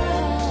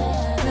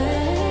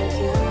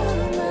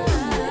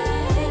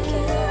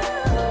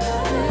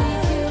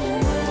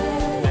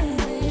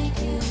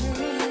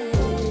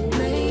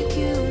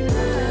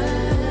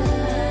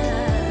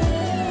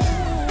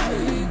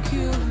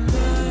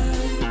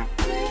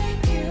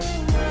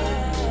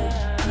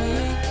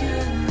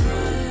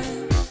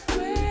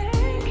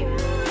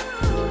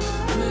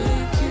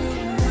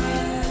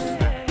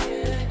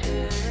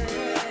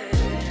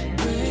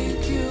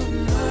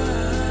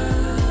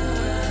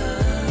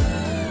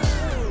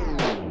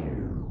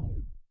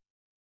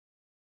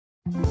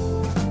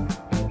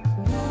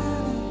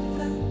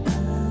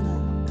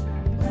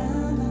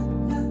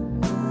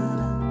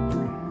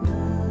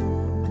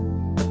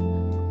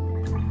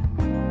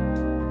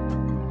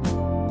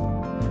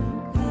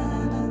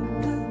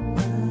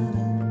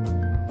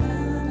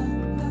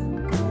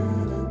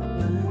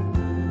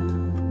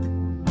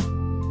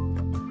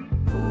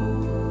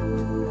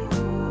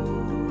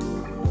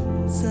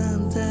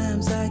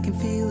Sometimes I can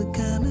feel it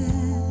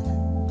coming,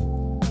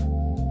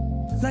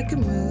 like a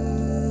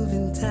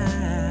moving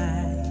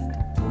tide.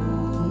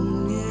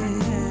 Yeah.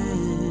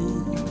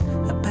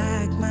 I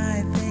pack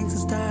my things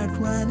and start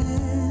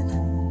running,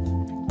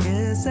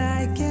 'cause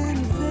I can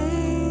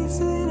face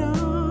it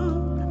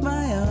on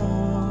my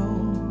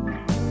own.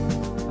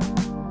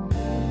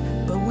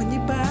 But when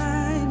you're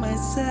by my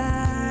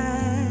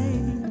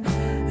side,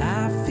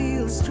 I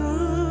feel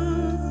stronger.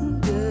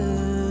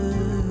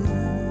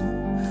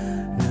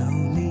 No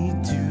need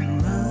to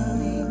run,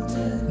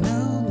 no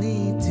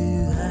need to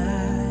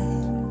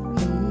hide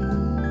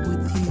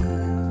with you.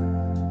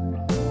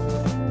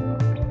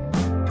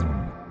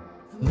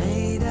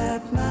 Made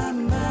up my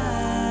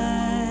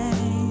mind,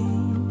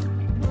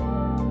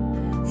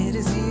 it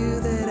is you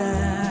that I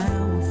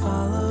will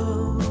follow,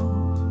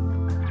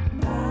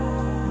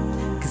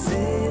 'cause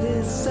it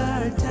is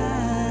our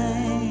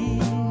time,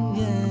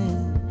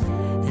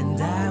 yeah. And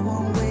I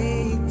won't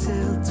wait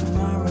till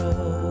tomorrow.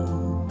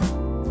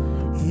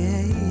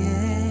 Yeah,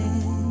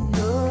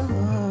 yeah. Oh.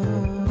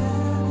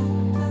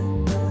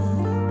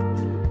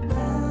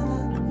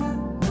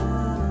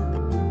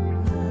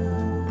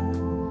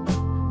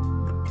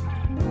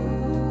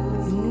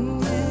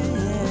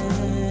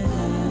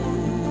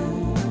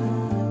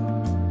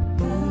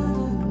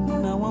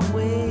 I won't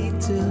wait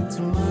till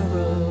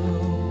tomorrow.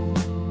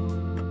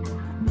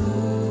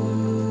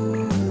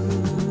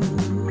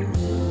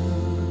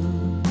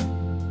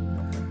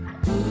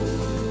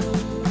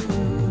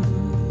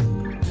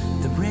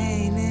 The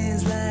rain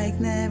is like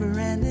never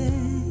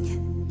ending.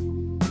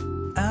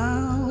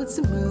 Oh, it's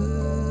a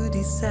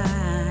moody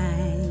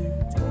sight.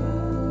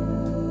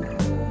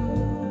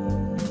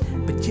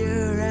 But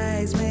your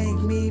eyes make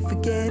me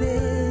forget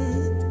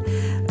it.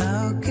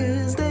 Oh,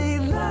 'cause they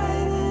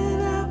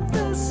lighten up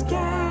the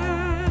sky.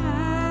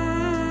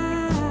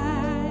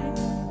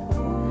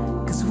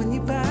 'Cause when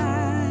you're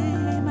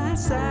by my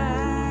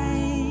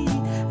side,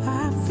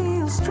 I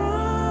feel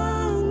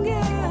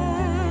stronger.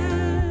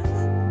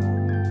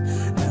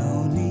 No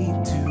need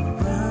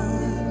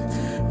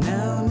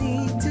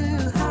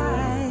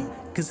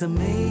 'cause I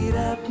made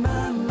up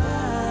my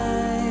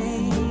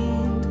mind.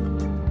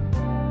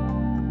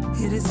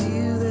 It is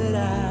you that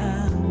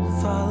I will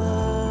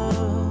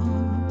follow,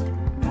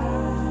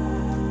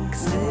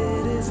 'cause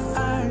it is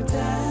our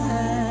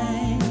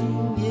time,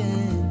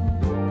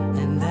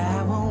 yeah. And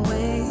I won't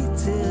wait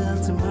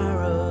till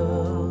tomorrow.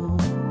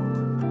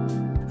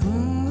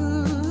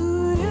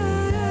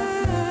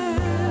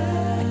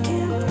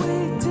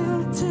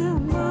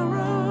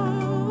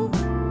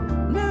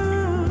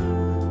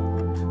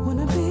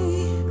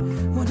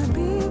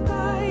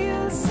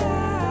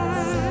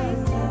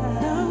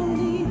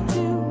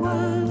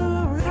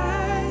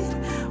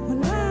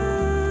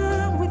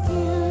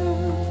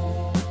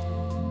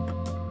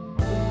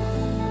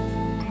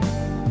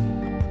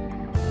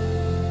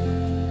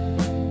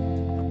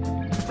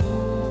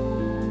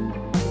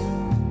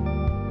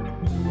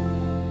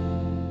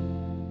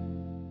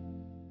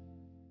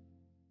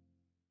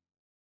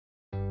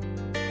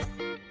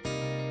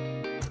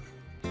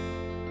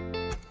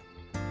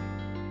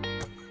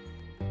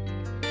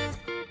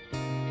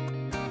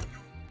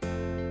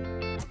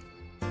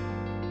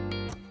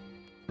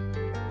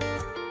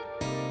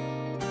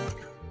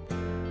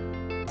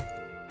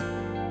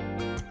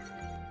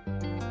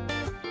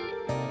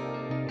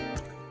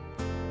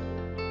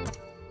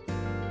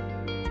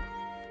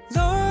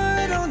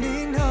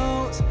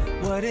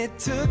 What it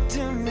took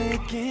to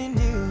making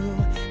you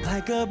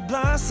like a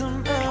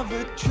blossom of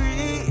a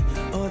tree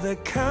or the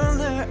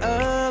color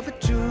of a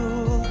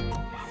jewel.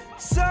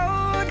 So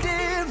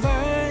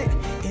divine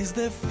is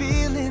the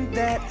feeling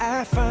that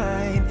I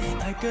find,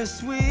 like a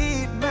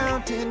sweet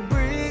mountain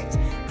breeze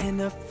in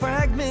a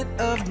fragment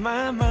of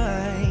my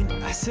mind.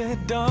 I said,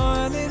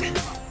 darling,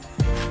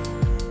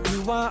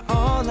 you are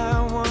all I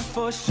want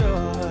for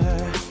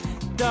sure.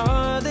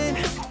 Darling,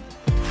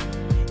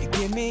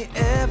 give me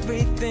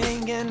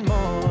everything and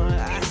more.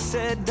 I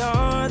said,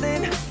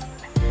 darling,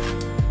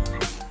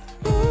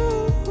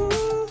 ooh,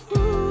 ooh,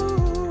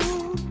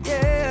 ooh,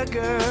 yeah,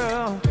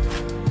 girl,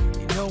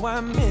 you know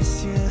I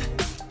miss you.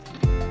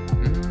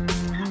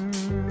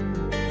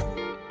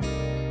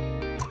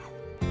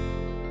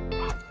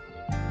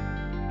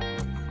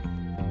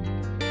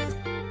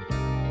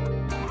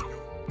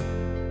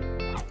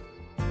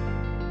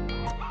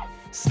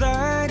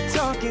 Slide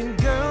talking,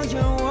 girl,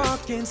 you're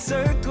walking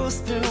circles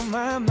through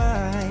my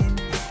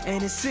mind.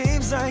 And it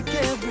seems like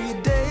every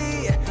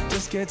day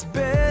just gets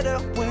better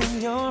when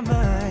you're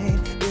mine.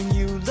 Then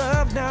you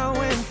love now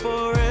and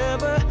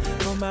forever.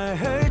 For my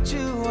hurt,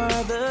 you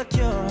are the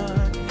cure.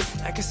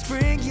 Like a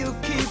spring, you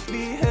keep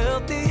me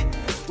healthy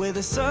with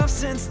a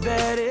substance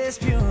that is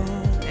pure.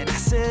 And I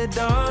said,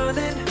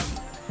 darling,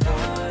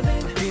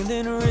 darling, I'm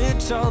feeling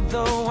rich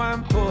although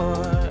I'm poor.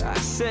 I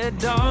said,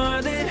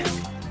 darling,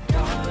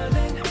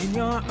 in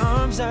your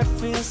arms I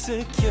feel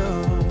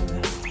secure.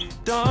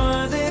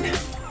 Darling,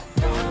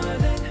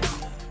 darling,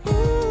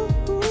 ooh,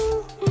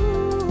 ooh,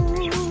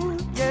 ooh,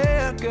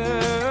 yeah,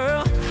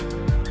 girl,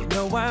 you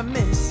know I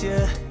miss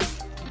you.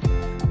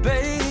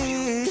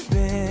 Baby,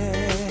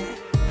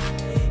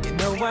 you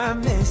know I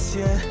miss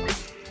you.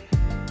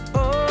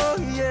 Oh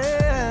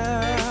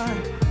yeah,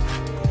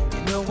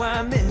 you know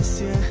I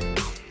miss you.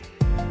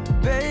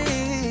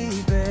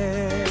 Baby,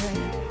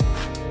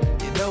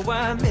 you know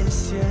I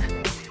miss you.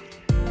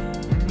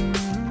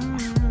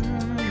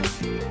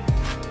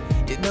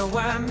 Know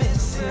I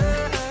miss you.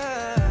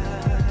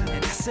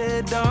 And I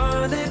said,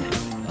 darling,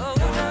 oh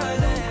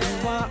darling, you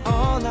are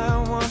all I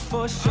want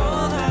for sure.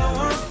 All I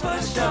want for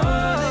sure.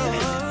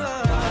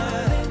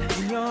 Darling,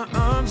 in your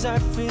arms I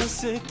feel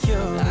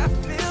secure. I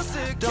feel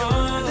secure.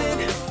 Darling,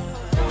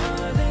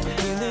 darling,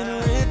 feeling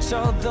rich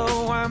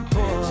although I'm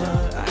poor.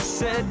 I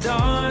said,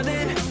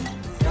 darling,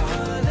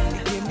 darling,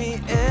 give me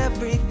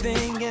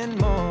everything and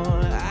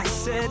more. I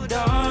said,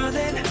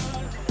 darling,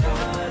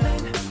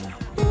 darling,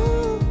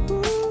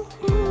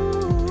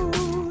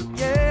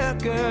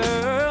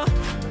 girl,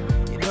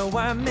 you know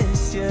I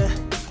miss you.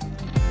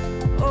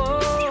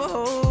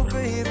 Oh,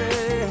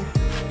 baby,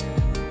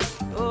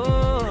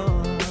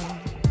 oh,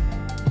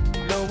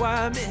 you know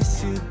I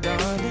miss you,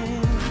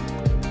 darling.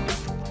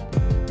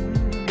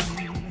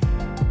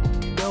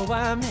 You know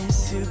I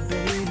miss you,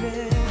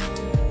 baby.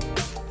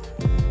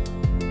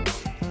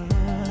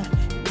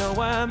 You know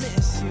I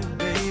miss you,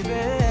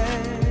 baby.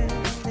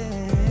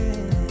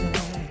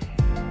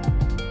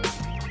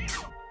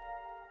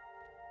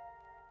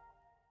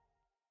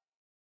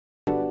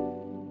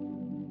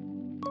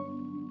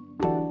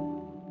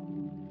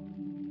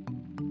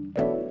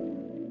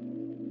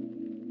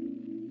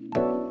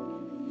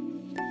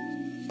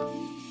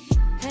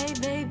 Hey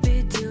baby,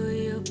 do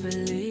you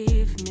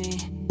believe me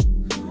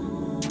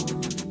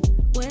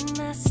when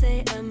I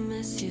say I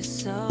miss you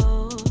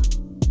so?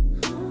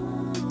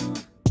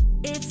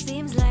 It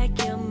seems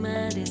like your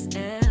mind is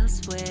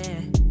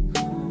elsewhere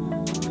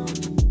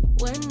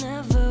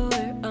whenever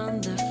we're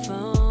on the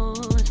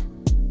phone.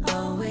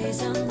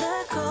 Always on the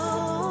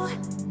go,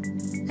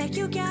 like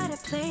you got a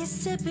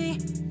place to be,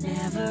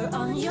 never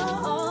on your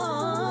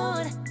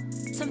own.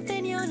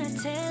 Something you're not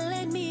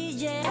telling me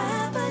yet.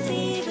 I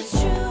believe it's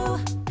true,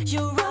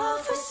 you're all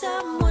for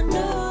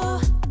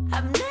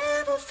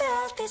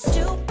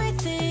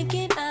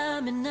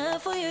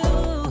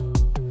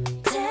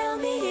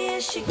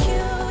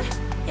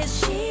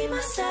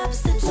my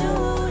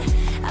substitute.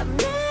 I've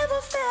never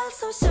felt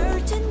so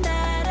certain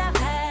that I've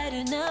had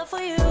enough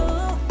for you.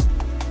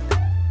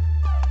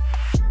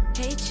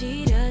 Hey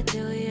cheater,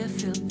 do you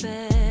feel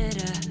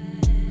better?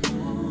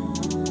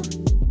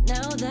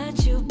 Now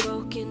that you've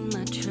broken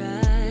my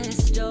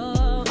trust,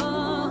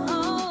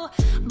 oh,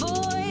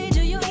 boy,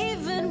 do you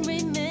even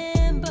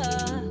remember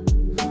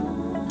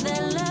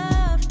that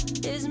love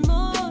is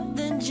more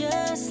than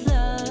just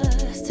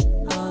lust?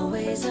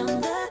 Always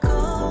on the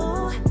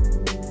go,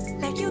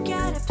 like you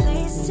got a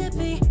place to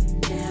be,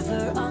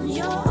 never on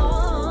your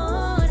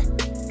own.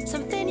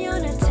 Something you're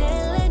not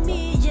telling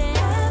me, yeah,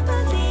 I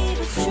believe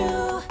it's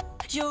true.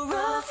 You're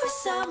off for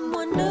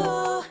someone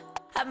new.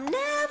 I've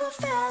never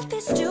felt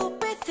this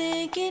stupid,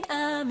 thinking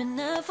I'm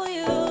enough for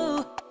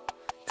you.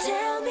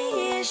 Tell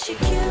me, is she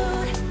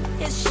cute?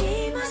 Is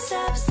she my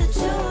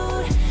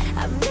substitute?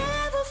 I've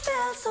never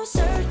felt so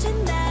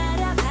certain that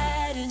I've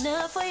had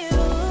enough for you.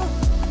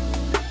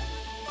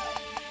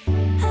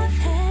 I've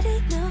had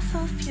enough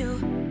of you.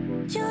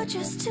 You're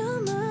just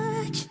too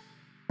much.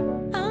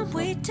 I'm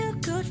way too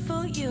good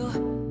for you.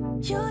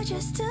 You're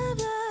just a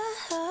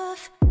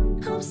bluff.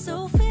 I'm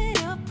so fed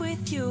up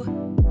with you.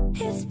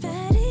 It's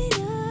bad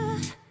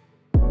enough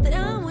that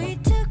I'm way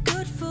too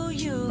good for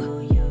you.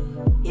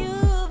 You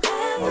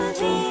better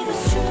believe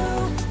it's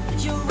true.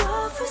 You're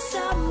all for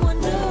someone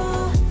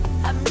new.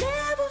 I've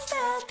never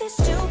felt this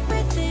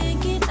stupid,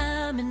 thinking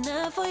I'm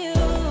enough for you.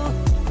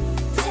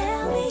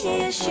 Tell me,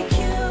 is she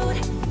cute?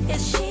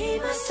 Is she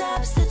my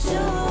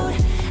substitute?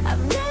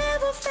 I've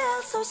never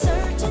felt so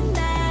certain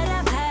that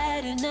I've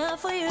had enough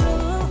for you.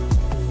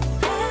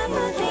 I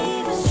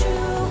believe it's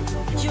true.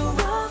 You're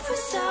all for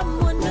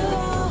someone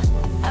new.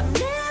 I've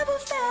never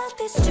felt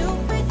this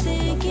stupid,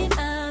 thinking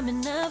I'm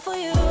enough for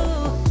you.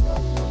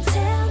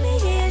 Tell me,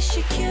 is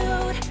she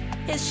cute?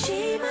 Is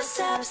she my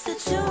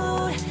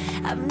substitute?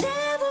 I've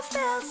never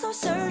felt so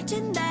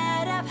certain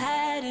that I've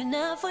had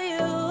enough for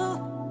you.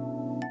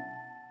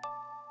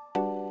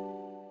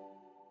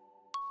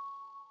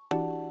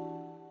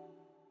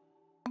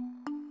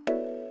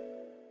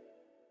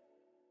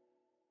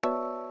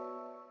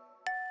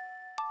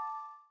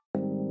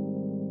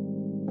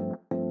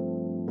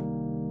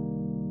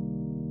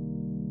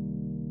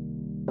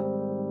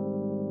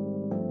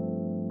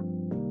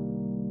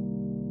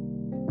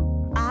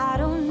 I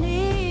don't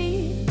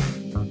need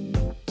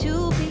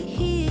to be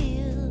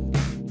healed,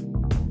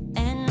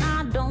 and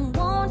I don't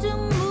want to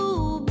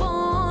move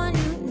on,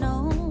 you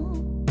know.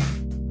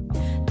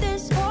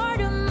 This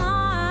heart of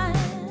mine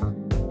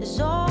is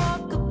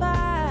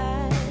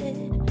occupied,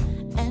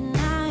 and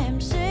I am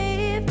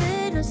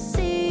saving a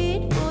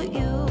seat for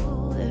you.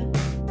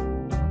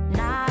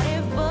 Not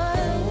if but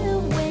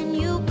when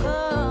you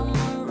come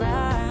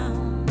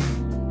around.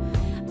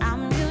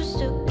 I'm used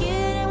to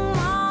getting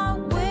my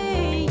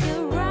way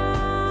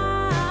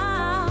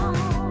around.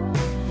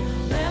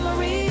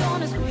 Memory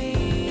on a screen,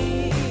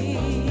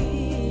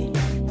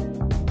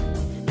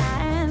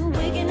 and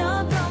waking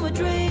up from a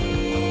dream.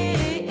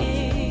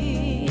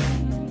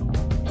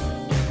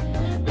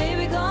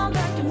 Baby, come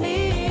back to me.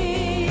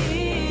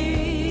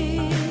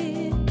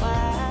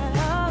 Why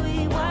are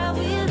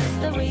we a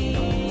mystery?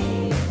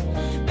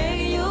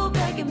 Begging you,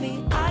 begging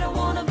me. I don't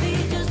wanna be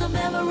just a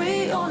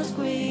memory on a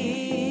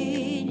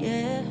screen,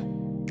 yeah.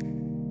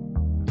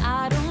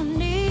 I don't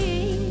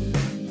need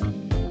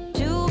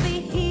to be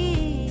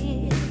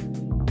here,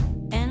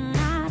 and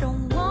I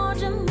don't want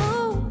to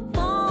move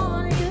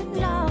on, you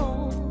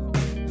know.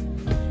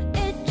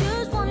 It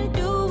just wanna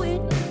do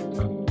it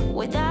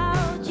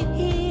without you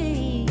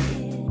here.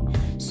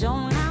 So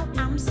now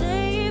I'm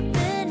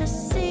saving a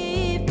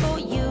seat for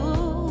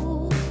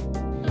you.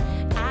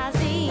 I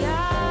see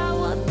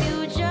our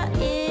future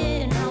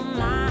in our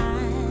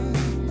mind.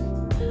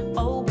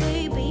 Oh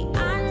baby, I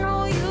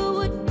know you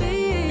would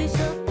be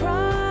surprised.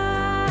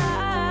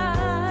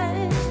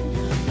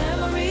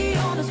 Memory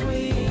on the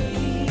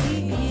screen,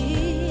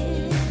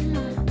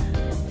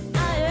 I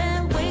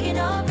am waking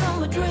up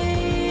from a dream.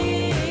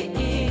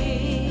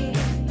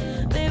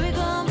 Baby,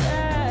 come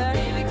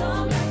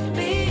back to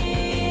me.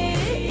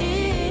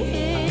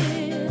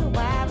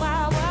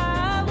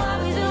 Why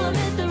we still a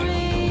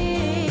mystery?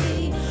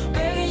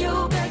 Begging you,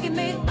 begging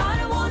me. I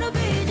don't wanna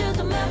be just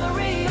a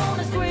memory on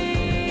a screen.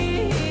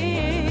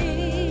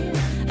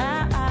 I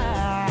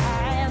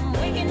am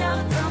waking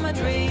up from a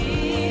dream.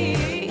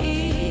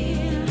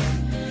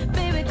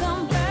 Baby,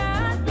 come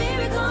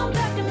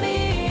back to me.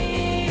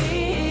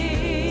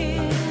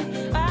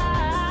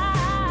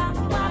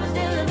 Why we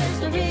still a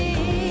mystery?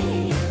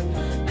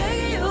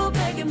 Begging you,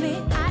 begging me.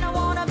 I don't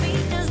wanna be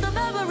just a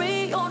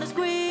memory on a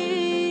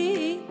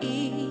screen.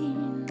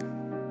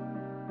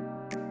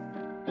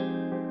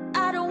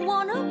 I don't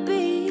wanna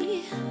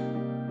be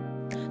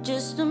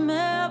just a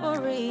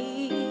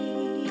memory.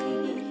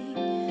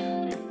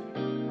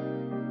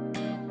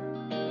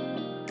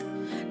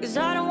 'Cause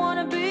I don't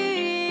wanna be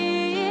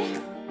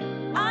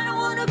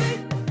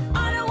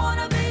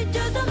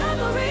just a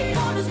memory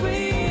on the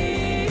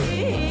screen.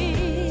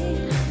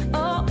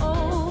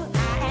 Oh,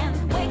 I am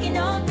waking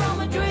up from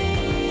a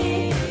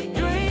dream.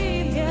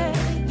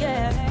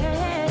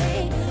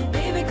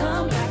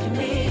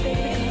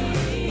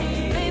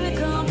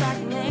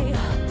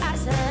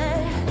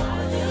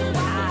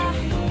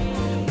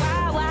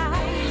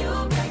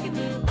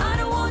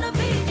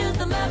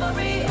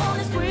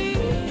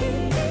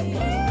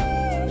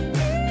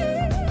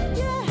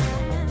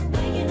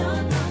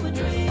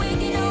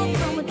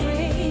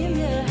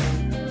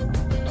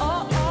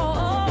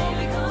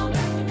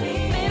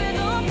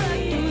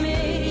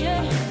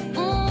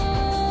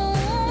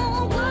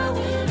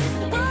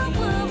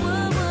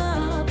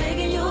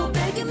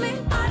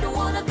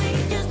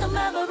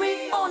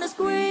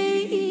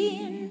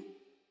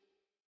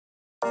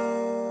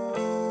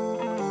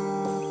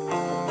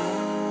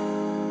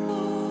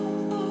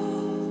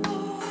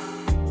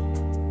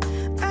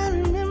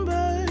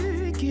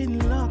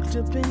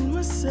 have been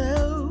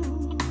myself.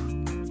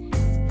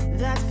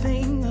 That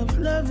thing of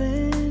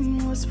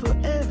loving was for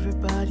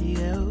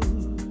everybody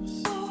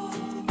else.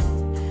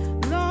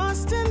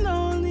 Lost and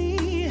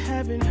lonely,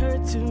 having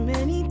hurt too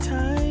many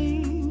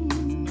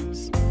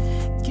times.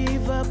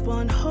 Gave up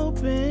on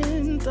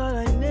hoping, thought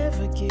I'd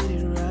never get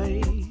it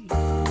right.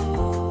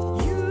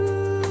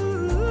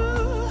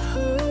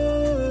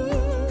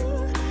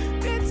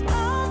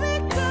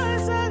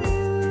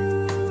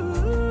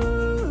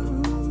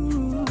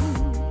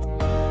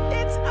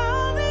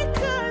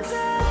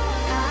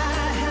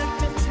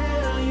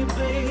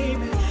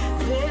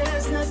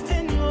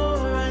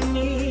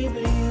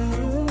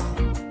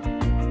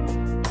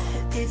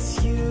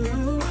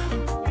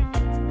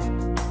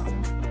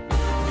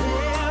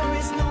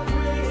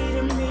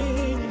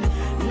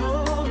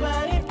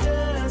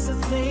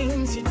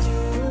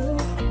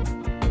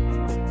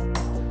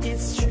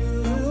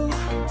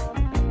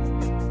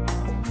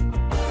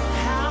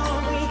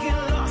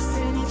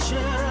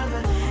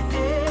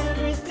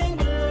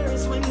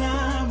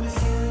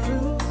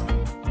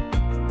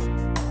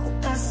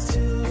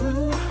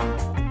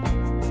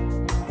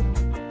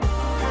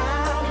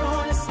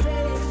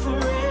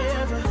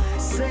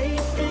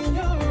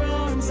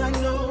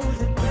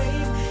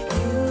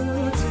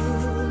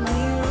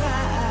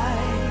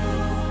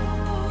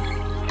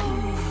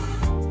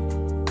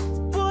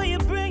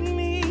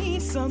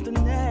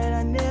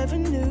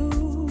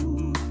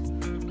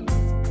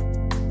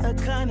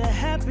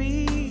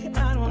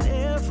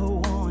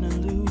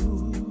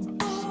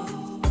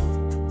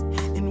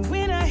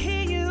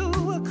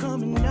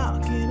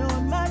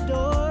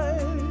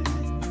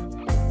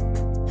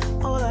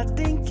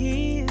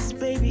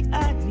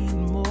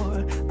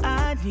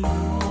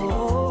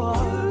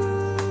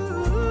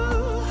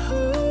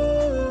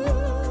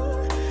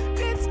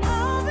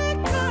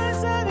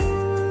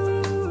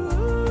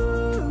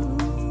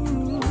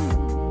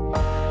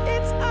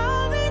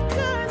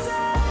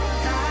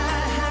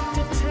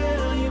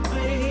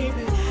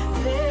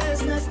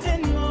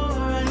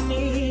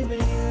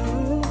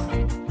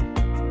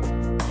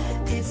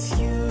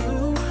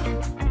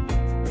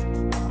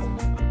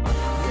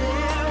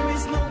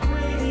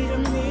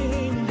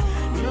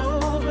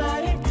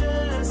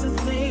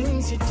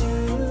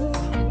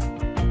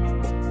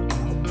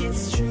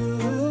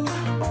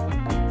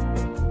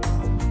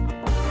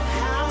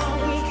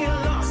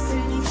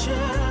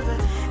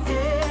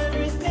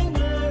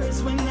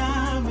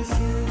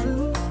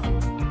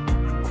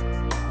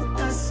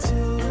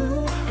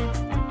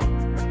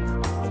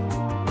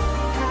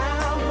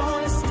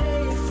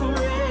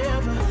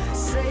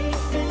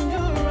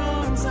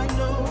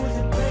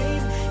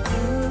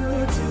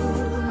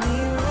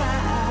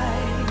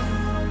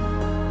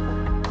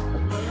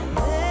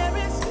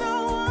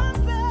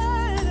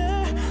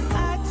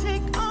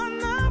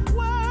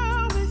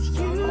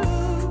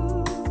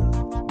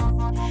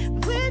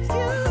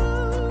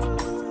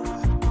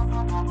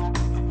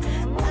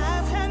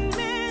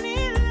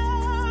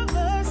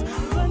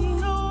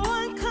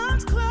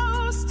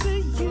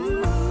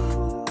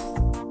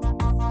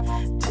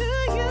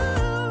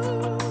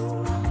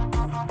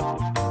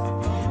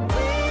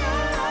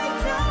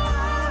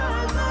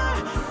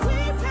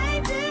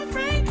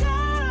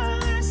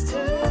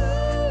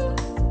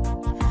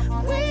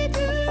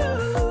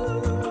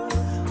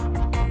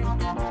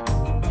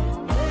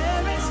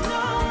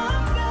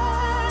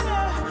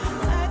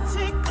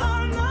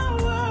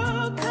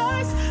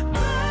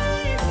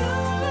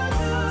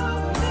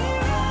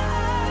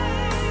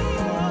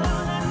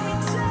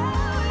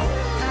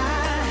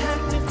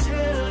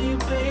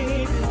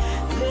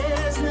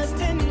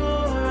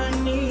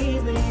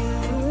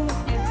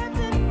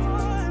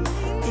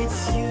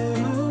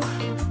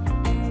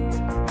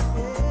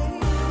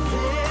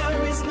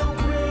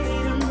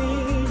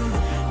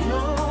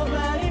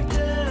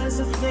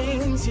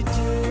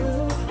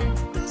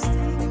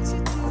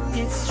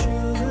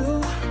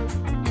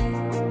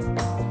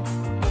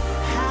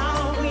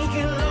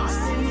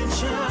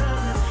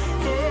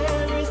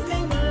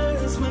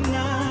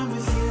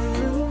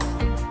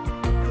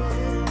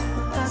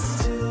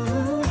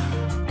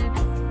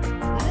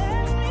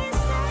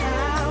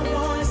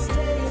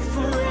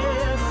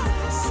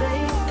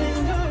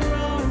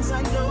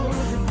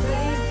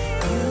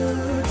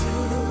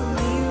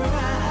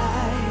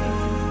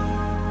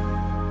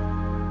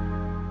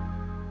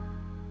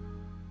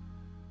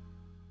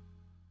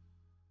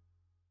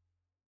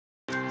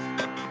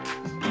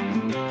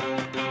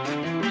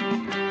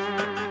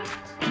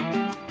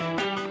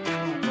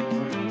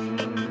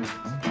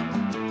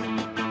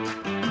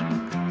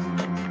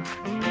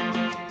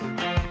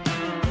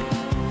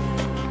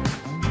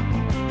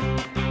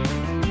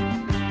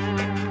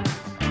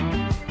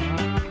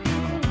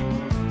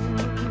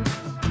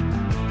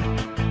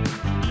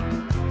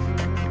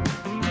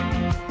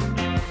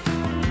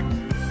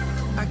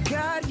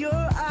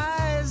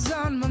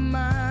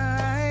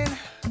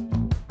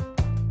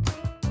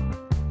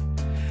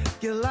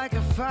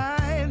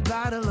 fine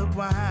bottle of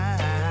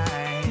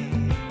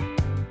wine.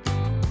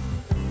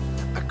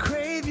 I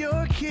crave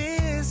your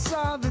kiss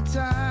all the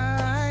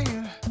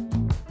time.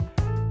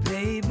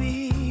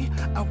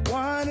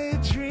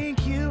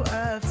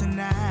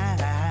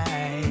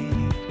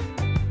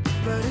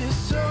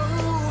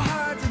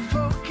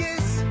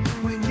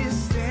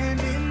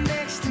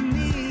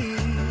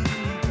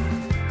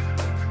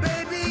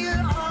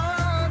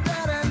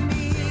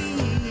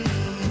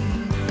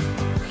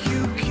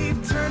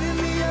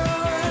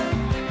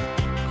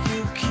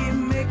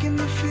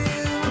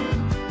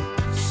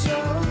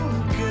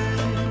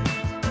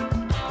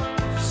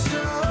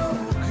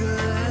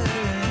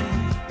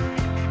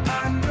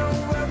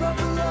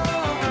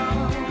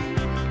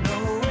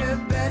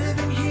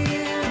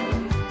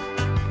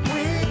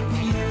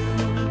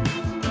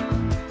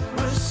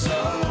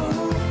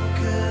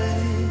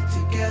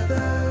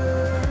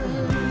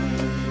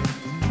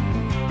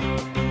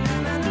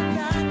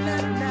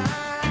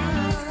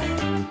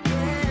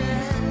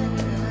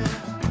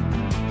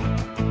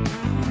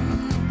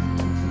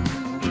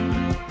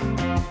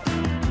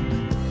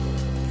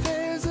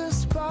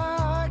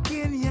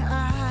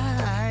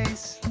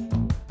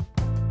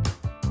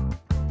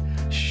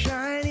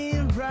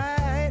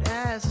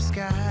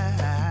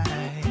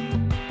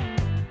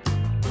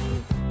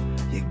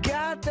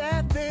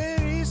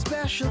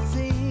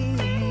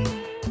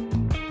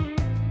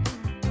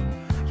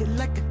 You're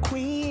like a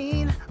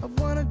queen, I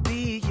wanna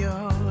be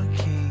your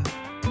king.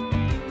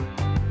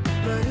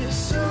 But it's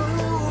so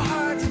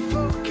hard to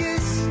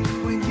focus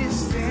when you're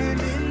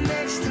standing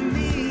next to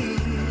me.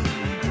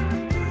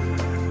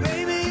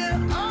 Baby,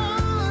 you're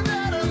all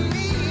that I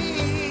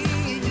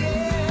need,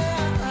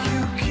 yeah. You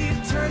keep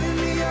turning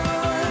me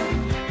on,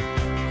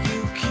 you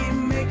keep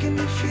making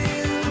me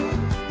feel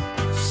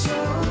so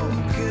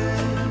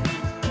good,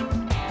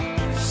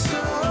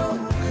 so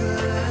good.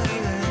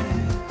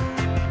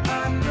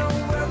 I know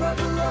where I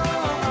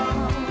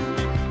belong,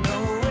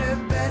 nowhere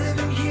better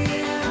than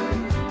here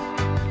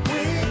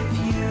with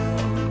you.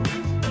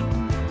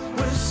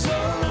 We're so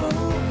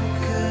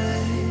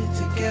good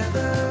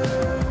together.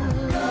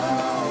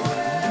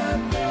 Nowhere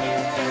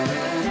better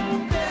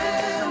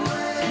than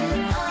when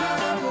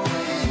I'm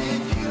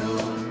with you.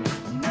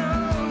 No,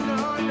 no,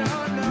 no,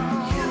 no.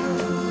 You,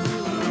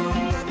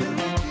 nothing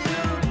like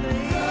you,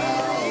 baby.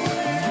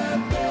 Nowhere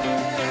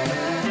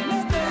better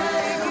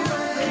than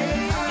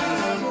when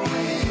I'm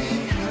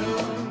with you.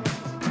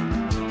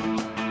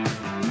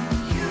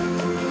 You,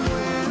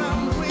 when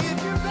I'm with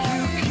you, baby.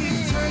 You keep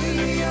turning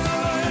me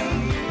on,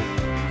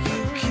 you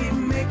keep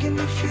making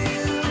me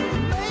feel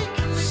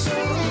so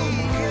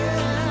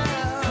good,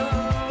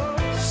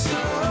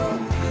 so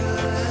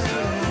good.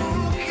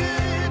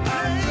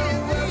 I know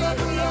where I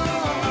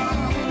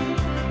belong,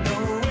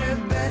 nowhere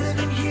better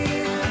than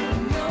here.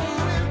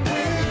 Nowhere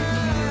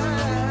better.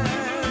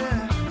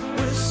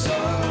 We're so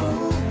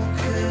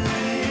good.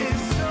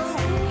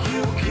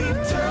 You keep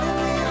turning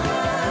me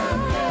on,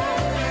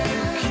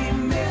 you keep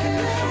making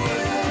me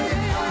feel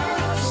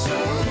so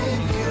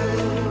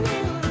good,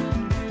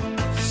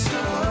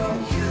 so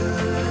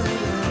good.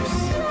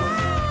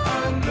 I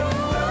know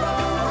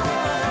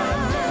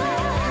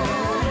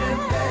nowhere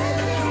better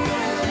than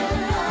here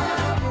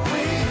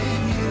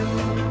with you.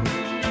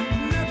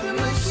 Nothing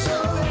like so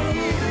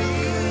good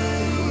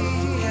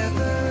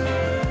together.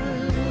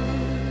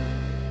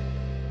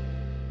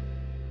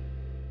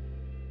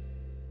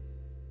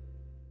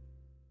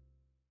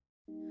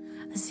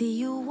 I see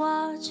you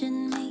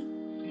watching me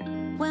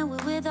when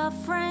we're with our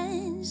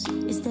friends.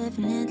 It's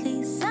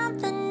definitely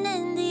something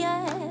in the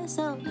air.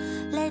 So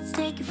let's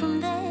take it from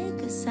there,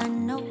 'cause I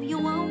know you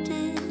want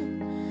it.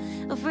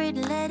 Afraid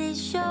to let it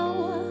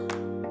show,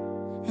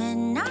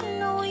 and I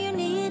know you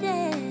need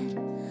it.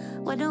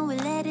 Why don't we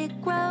let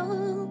it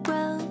grow,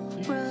 grow,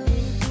 grow?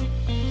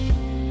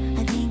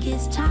 I think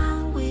it's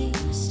time we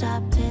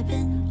stop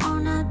tipping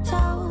on our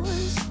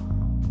toes.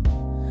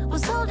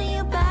 What's holding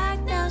you back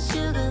now,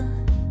 sugar?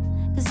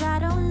 'Cause I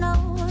don't know,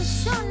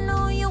 sure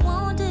know you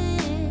want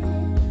it.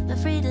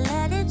 Afraid to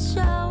let it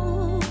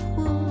show,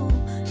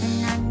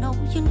 and I know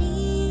you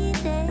need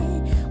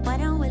it. Why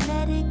don't we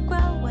let it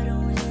grow? Why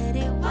don't we let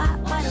it?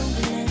 Why don't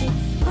we let it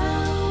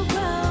grow,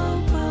 grow,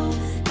 grow,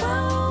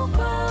 grow,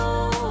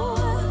 grow?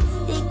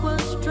 It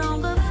grows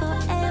stronger for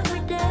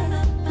every day.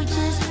 We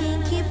just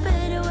can't keep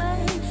it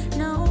away.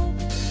 No,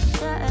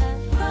 yeah.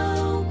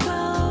 Grow,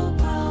 grow,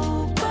 grow,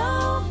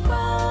 grow,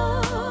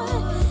 grow.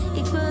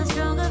 It grows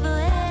stronger for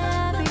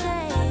every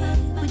day.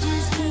 We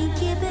just can't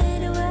keep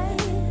it away.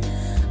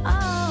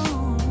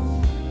 Oh,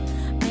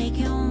 make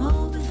you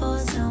move before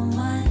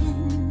someone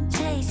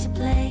takes your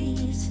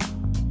place.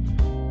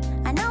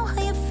 I know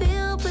how you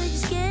feel, but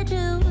you're scared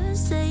to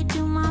say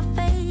to my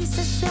face.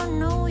 I sure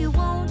know you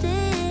want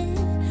it.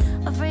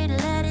 Afraid to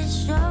let it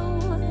show,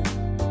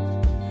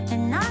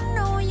 and I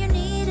know you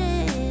need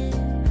it.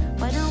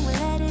 Why don't we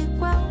let it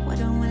grow? Why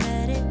don't we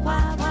let it?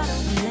 Why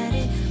don't we let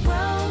it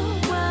grow,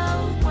 grow,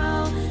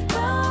 grow,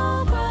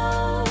 grow,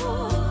 grow?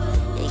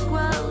 It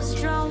grows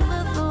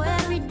stronger for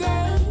every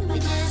day. We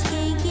just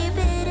can't keep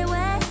it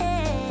away.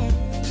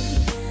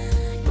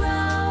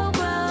 Grow,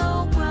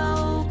 grow,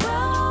 grow,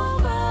 grow,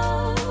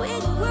 grow.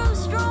 It grows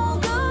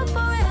stronger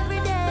for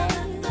every day.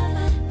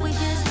 We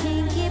just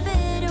can't keep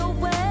it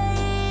away.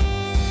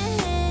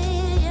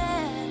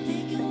 Yeah.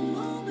 Make a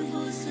move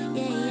before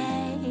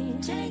someone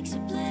takes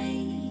your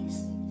place.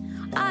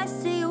 I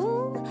see you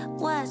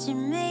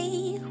watching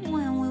me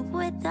when we're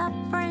with our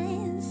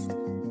friends.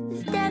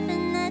 There's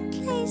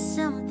definitely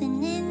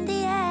something in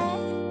the air.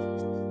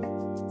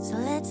 So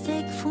let's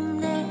take it from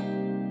there.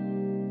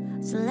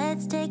 So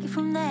let's take it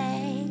from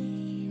there.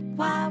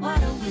 Why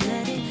don't we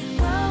let it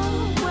grow,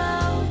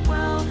 grow,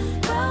 grow,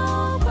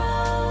 grow,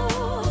 grow?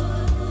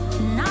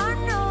 And I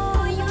know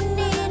you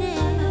need it.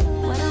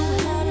 Why don't we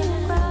let it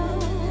grow?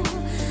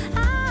 I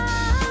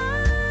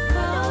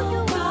know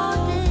you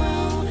want it.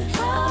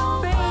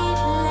 Afraid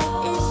to let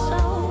it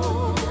show.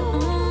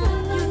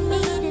 You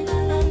need it,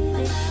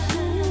 baby.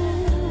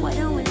 Why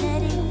don't we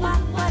let it?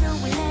 Why don't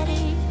we let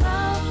it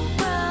grow,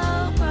 grow,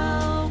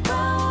 grow,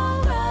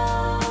 grow, grow?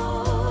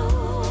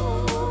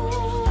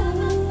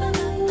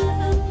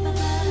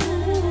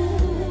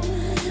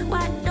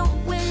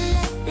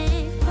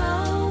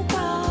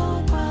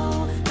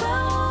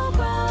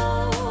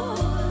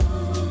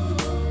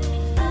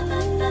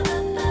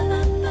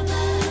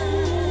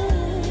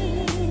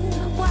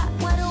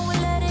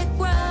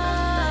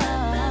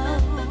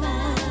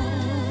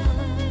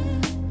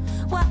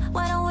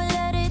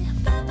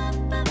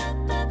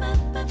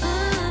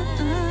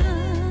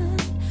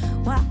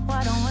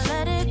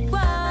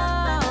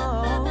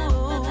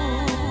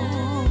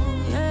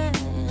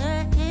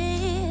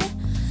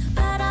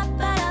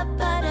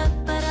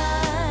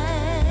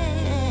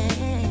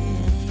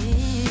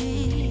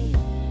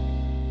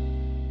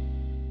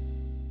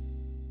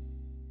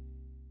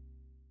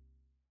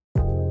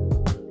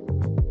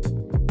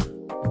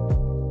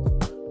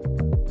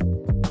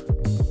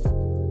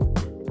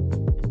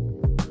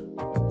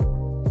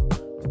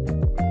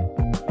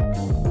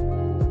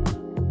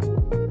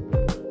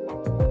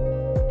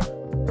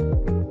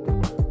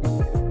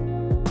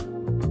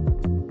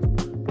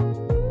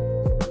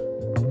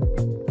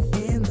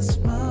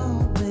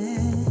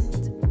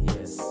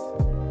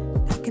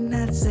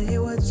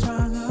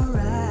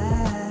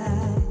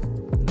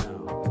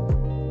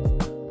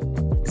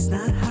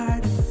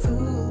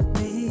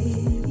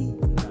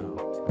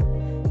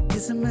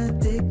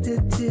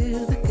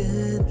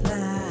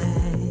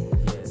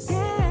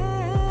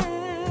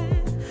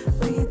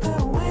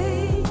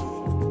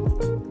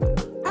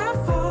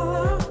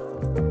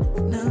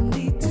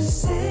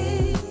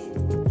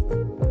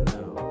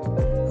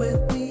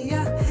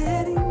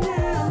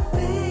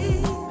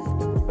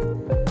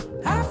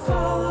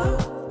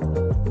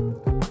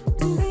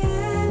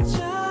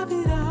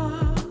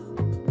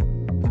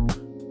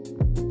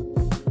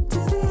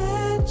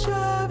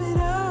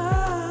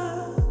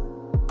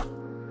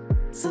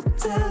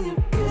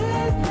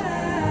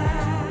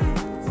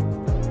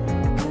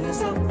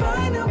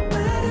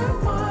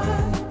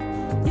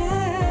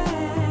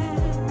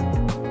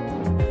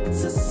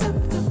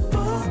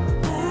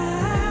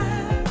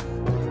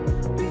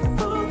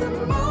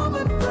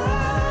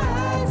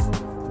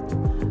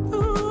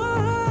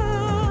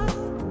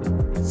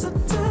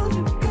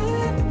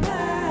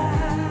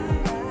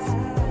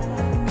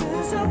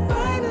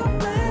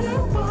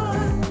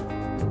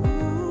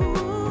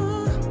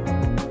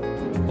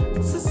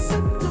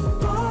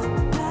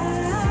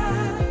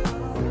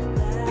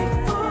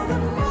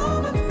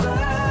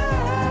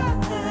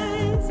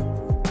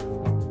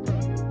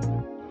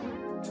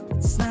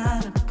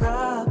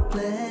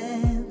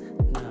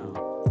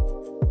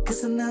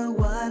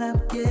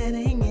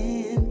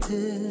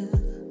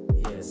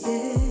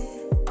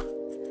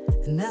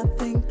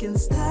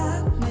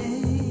 stop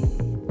me.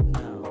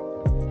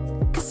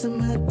 Cause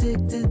I'm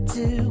addicted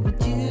to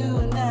what you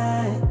and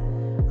I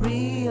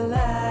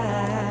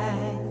realize.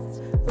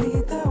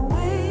 Lead the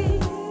way,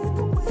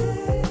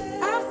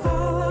 I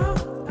follow.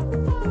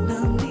 No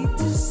need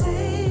to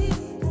say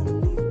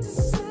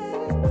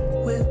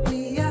where we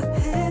are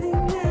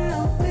heading now,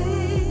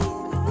 babe.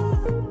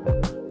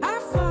 I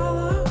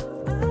follow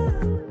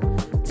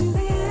to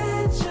the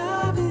edge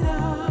of it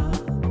all.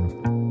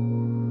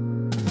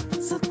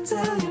 So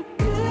tell your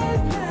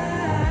good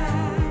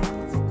night,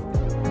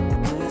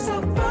 'cause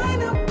I'll buy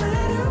no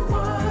matter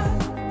what,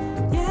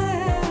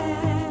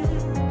 yeah.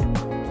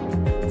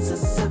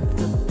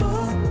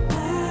 Susceptible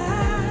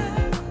now,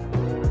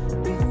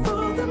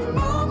 before the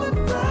moment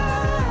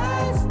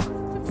flies,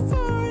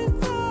 before it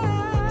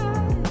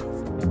flies.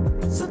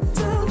 So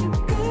tell your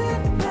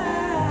good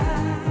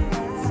night,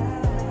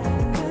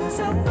 'cause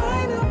I'll buy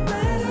no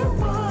matter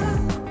what.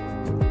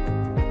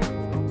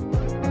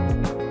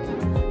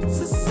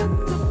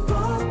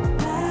 Susceptible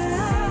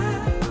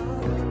now,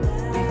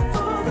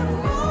 before the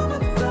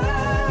moment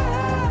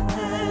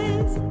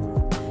flies.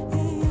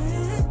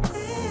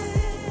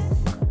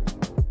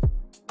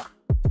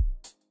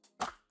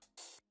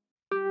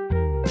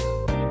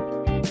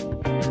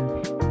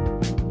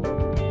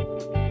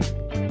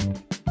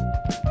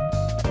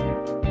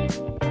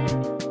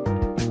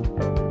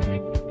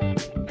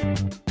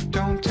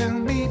 Don't tell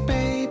me,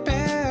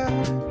 baby,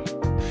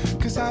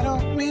 'cause I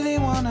don't really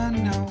wanna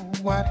know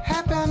what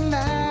happened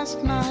last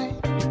night.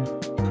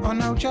 Oh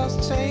no, just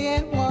say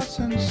it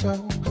wasn't so.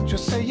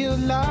 Just say you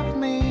love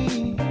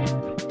me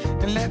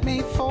and let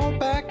me fall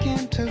back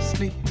into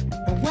sleep.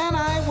 And when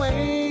I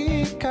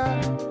wake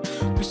up,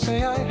 you say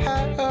I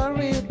had a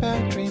real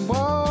bad dream.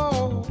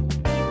 Whoa,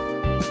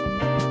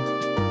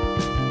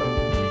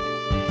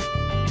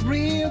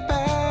 real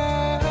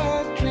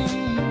bad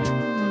dream.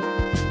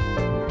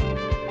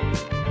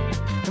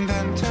 And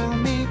then tell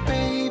me,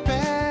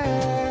 baby,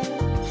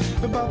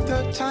 about the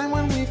time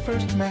when we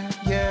first met.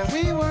 Yeah,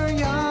 we were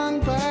young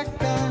back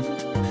then,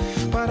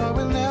 but I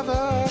will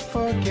never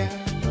forget.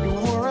 You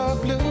wore a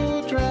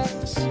blue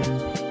dress,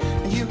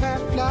 and you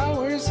had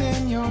flowers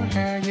in your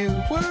hair. You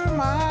were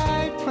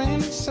my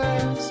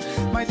princess,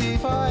 my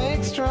diva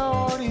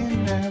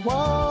extraordinaire.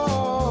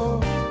 Whoa,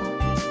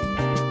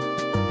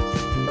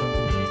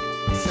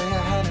 say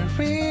I had a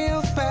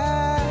real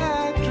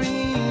bad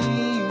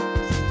dream.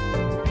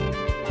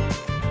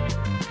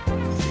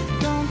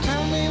 Don't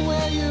tell me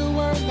where you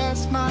were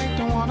last night.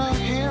 Don't wanna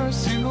hear a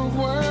single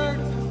word.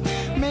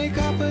 Make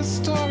up a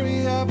story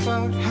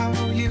about how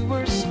you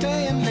were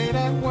staying late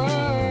at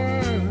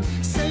work.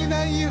 Say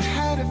that you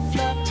had a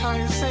flat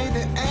tire. Say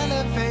the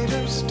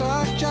elevator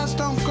stuck. Just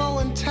don't go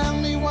and tell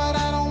me what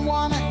I don't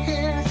wanna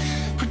hear.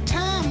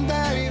 Pretend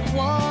that it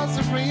was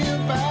a real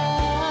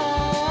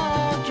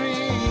bad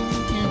dream.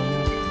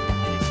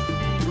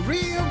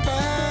 Real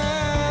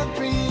bad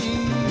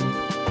dream.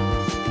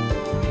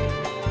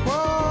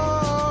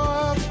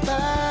 Whoa,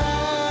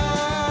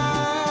 bad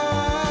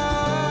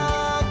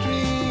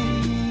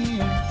dream.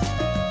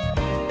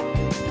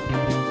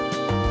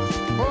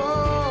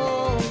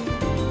 Whoa.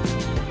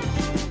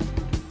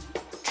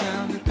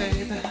 Tell me,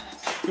 baby,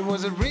 it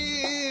was a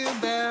real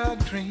bad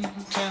dream.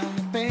 Tell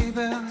me,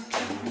 baby,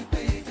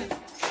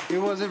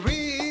 it was a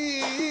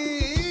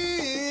real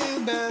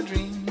bad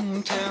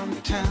dream.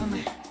 Tell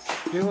me,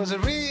 it was a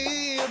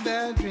real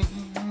bad dream.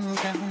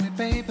 Tell me,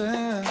 baby,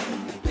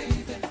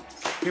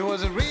 it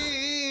was a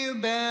real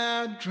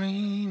bad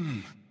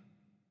dream.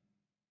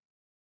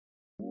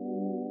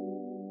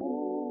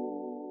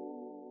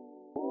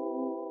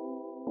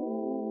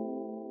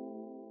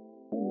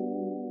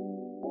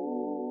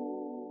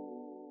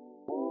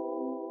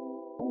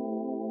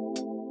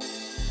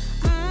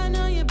 I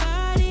know your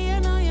body, I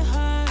know your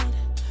heart.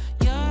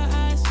 Your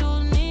eyes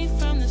told me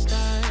from the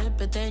start,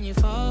 but then you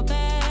fall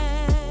back.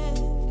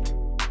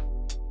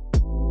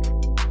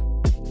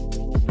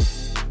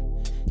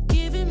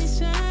 Giving me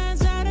signs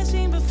that I've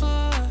seen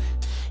before.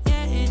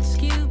 Yeah, it's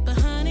cute, but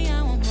honey,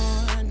 I want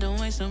more. Don't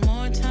waste no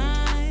more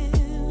time.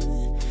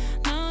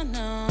 No,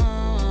 no.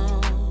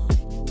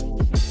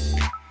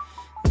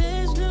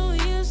 There's no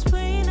use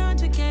playing hard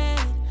to get.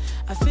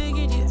 I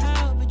figured you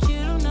out, but you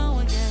don't know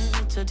it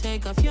yet. So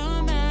take off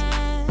your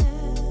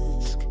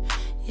mask.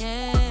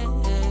 Yeah.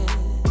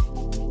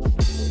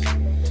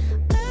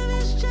 Love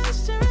is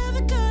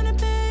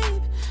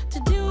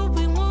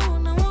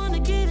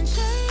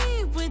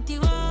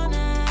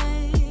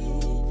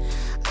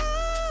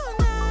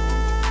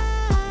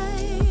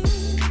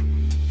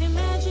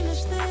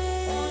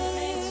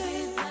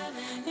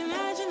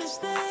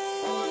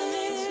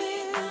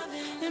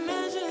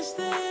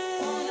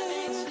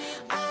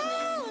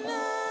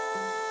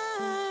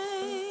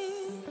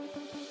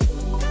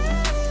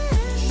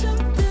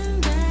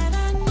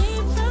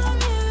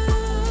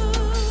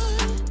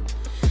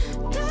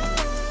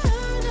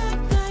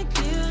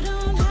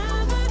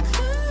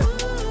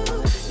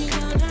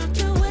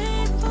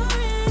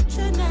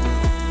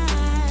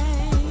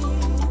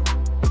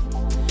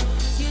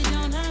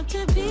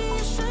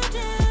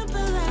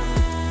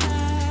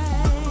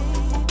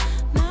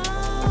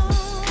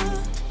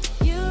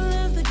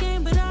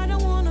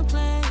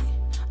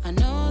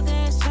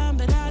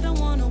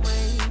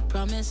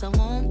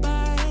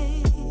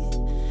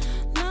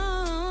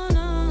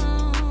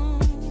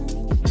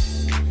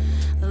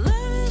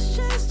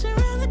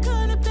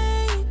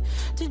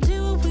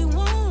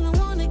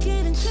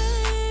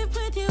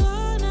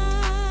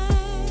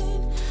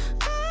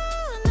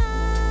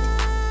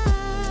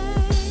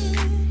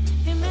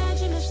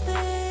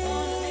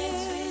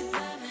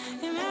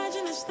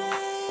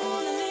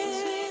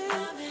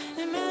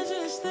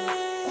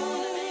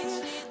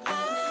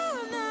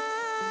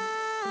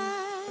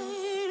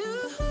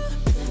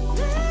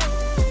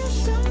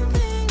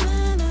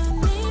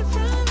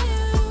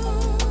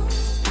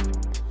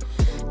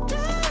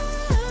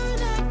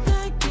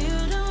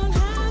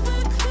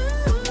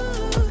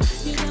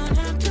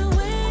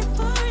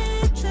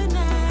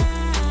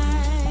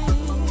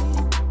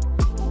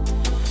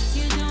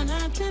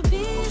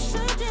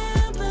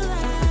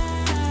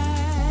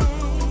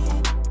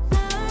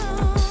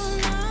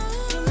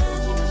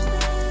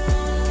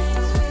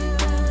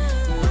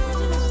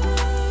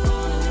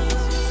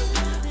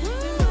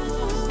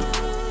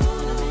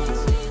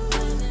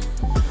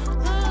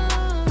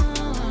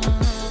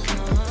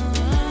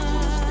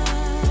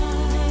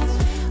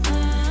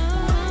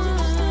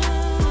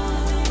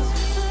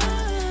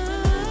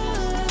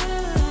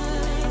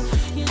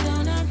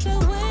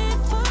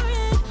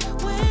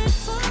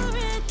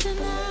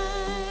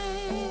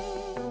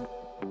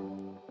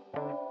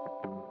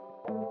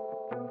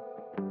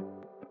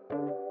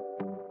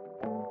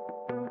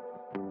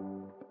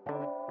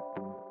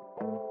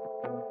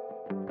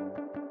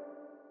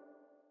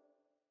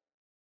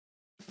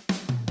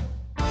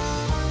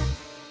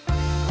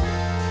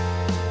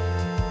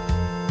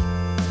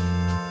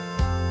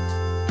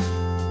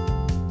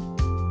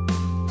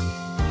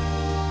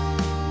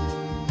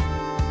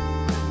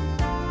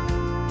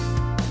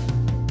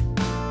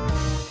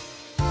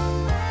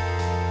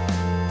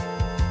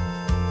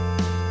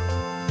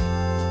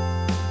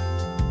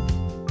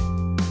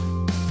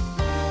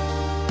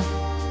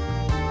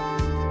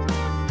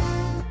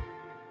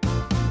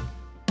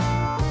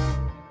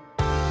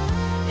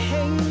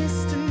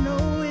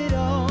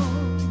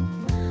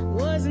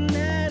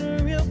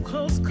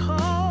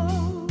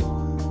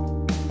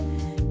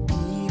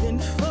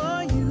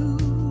for you.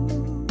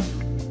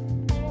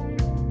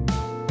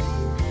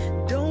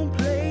 Don't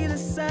play the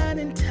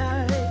silent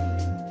tide.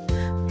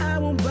 I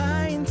won't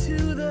buy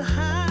into the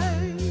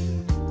hype.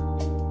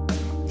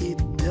 It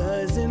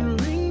doesn't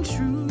ring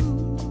true.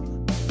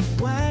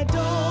 Why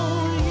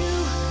don't you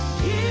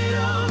get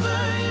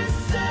over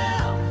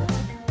yourself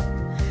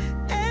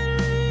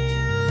and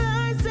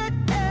realize that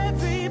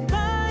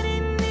everybody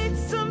needs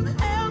some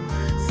help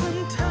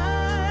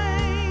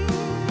sometimes?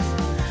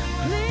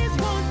 Please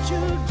won't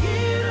you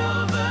get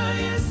over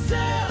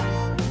yourself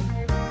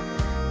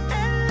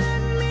and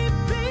let me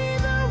be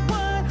the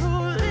one who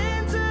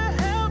lends a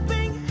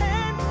helping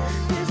hand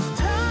this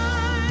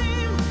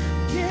time.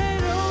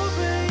 Get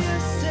over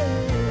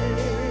yourself.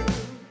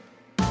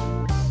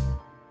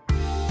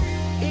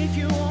 If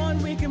you want,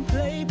 we can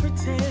play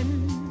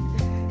pretend.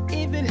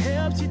 If it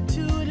helps you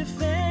to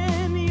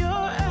defend your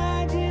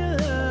ideal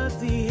of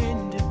the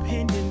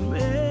independent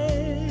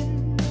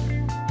man.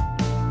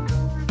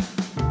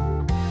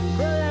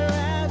 But I'd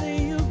rather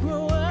you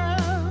grow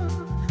up,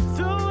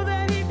 throw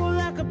that equal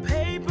like a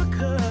paper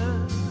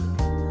cup.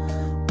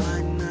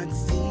 Why not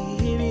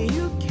see if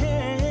you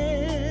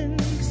can?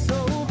 So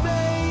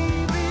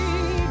baby,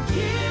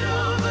 get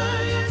over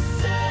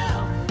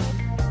yourself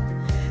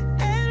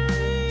and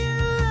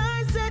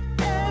realize that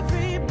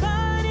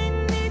everybody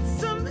needs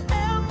some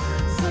help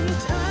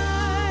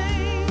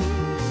sometimes.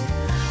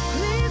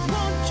 Please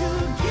won't you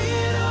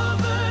get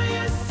over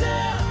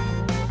yourself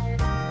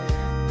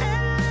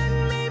and let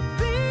me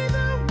be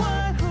the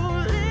one who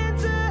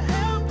lends a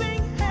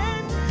helping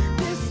hand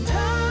this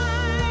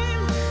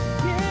time.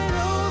 Get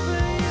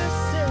over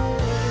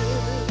yourself.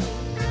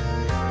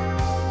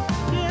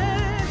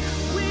 Yeah,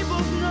 we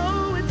both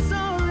know it's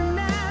all a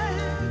night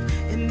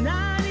and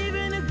not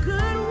even a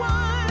good one.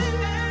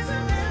 As a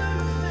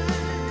matter of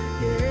fact,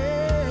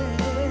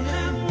 yeah,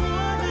 I'm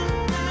more than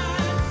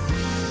nice.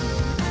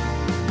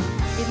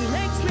 It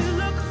makes me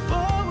look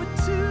forward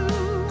to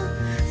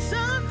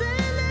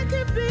something that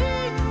could be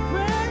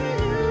brand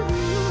new.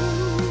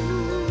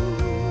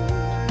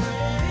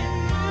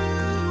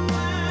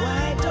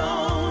 Why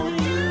don't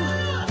you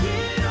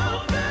get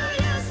over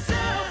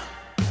yourself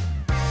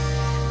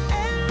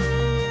and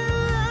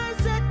realize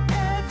that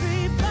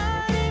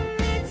everybody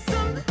needs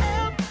some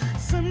help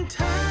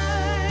sometimes?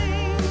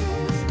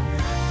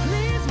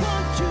 Please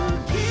won't you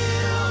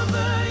get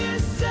over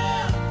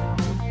yourself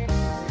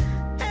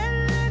and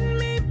let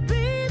me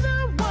be the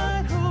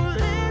one who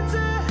lends a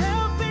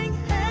helping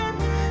hand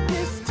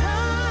this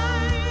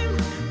time.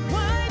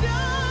 Why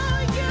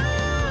don't you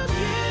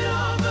get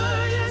over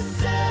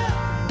yourself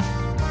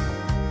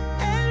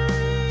and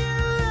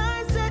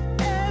realize that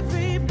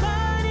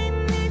everybody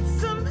needs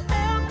some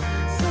help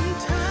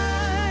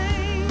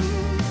sometimes?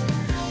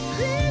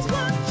 Please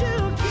won't you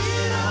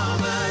get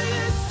over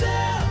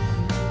yourself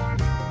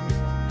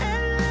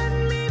and let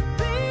me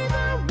be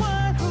the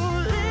one who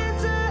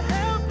lends a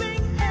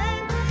helping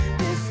hand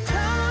this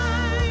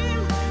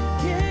time.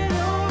 Get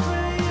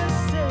over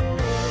yourself.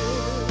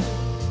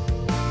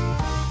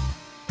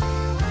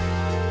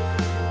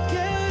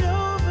 Get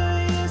over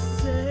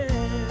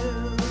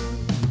yourself.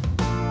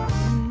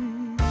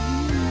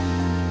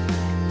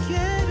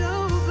 Get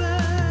over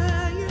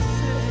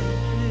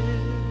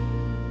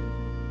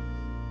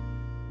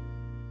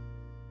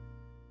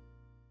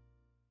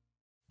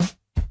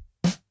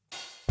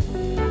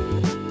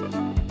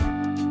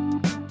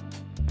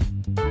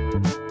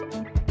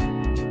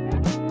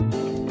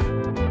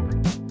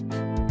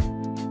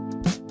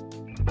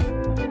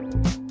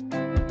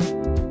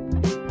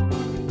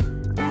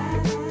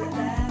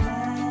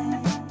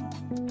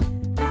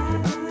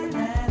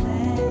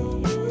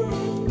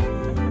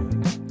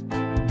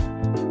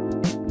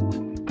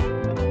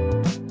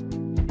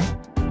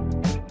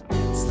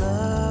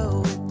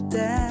slow it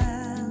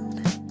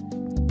down.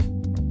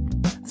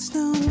 There's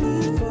no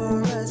need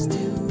for us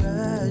to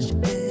rush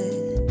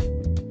it.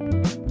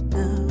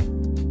 No,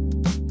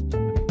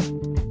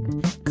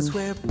 'cause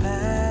we're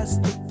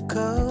past the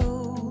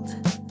cold.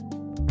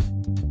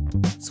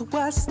 So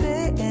why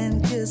stay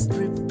and just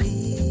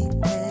repeat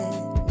it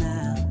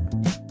now?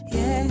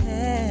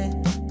 Yeah,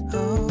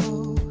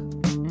 oh,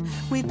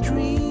 we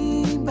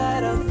dream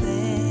about all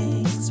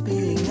things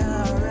being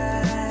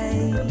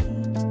alright,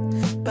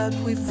 but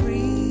we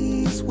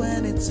freeze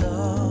when it's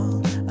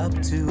all up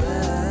to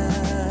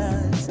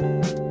us.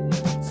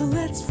 So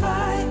let's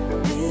fight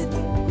it,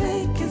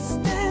 make a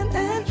stand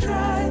and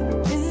try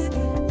it.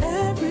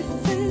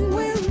 Everything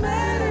will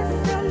matter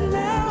from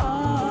now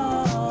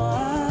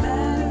on.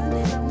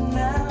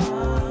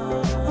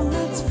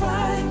 Let's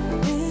fight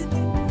it,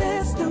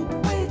 there's no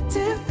way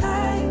to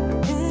hide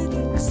it,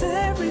 'cause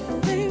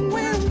everything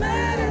will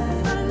matter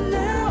from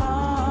now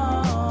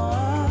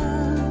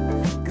on.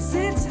 'Cause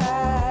it's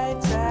high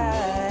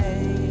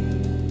tide.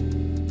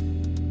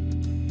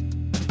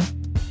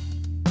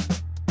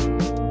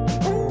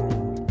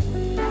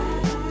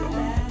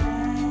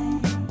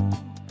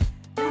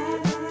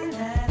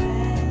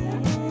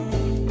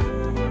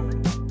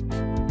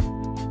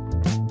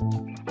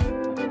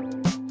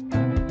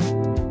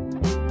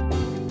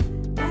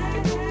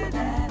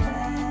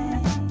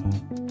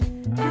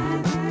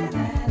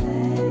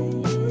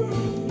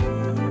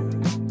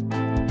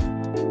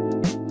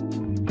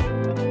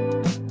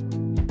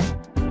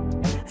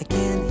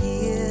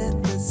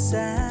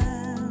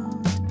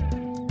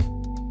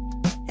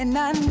 And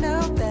I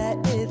know that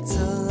it's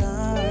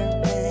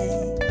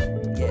alarming,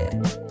 yeah.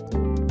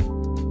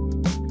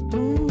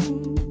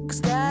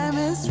 'Cause time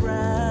is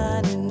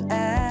running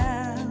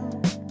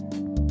out,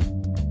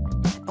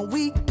 and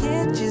we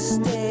can't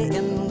just stay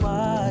and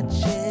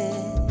watch it,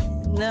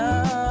 no.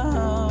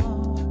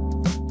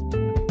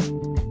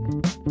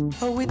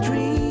 Oh, we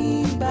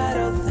dream about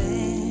all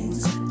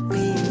things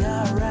being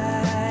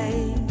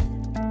alright,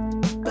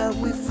 but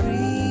we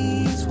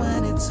freeze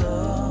when it's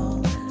all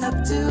up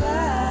to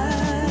us.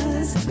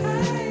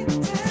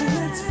 So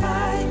let's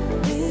fight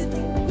it,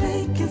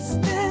 make it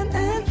stand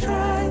and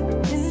try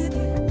it.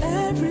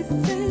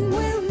 Everything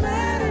will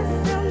matter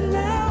from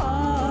now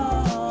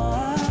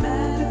on.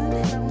 Matter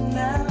from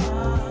now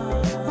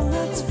on.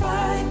 Let's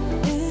fight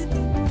it,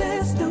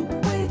 there's no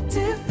way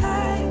to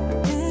hide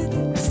it.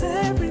 'Cause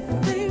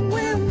everything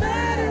will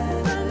matter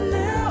from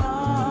now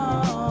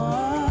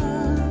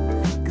on.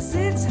 'Cause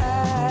it's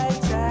high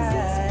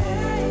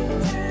time.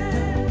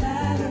 No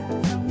matter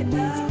from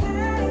now.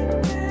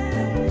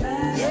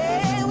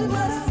 Yeah, we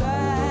must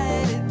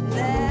fight it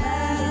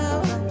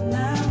now.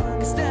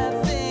 'Cause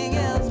nothing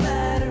else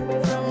matters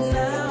from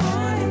now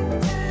on.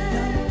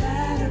 No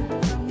matter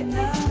from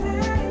now.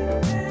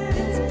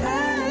 It's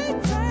high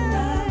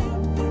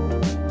time.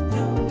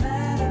 No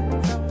matter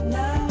from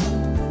now.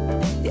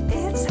 Yeah,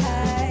 it's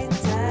high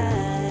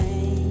time.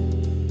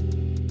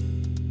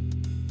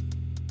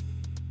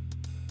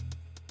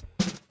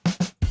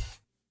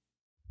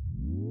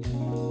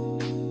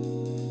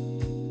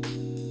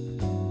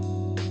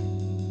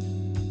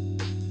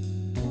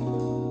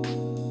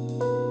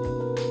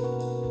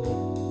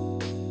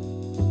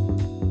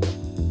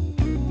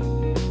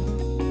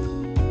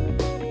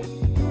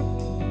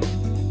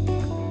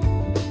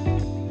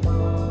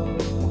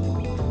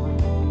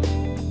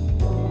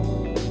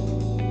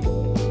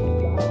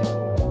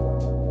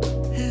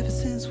 Ever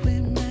since we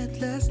met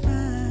last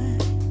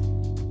night,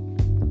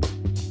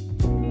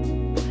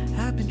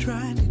 I've been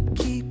trying to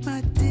keep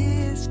my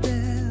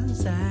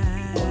distance. I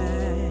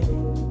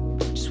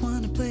just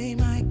wanna play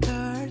my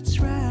cards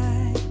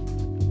right.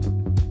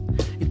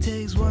 It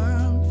takes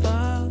one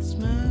false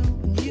move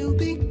and you'll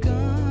be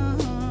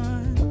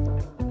gone.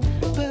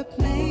 But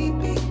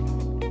maybe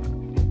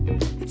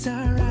it's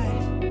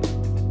alright.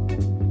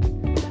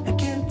 I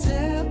can't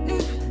tell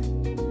if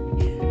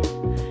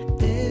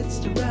it's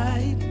the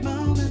right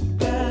moment,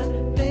 but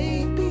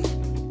baby,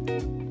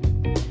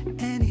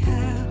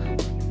 anyhow,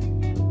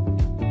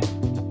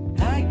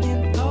 I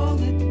can't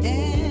hold it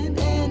in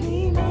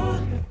anymore.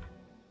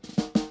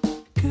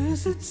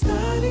 'Cause it's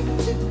starting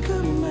to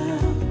come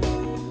out.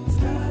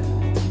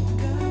 Starting to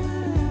come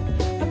out.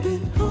 I've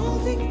been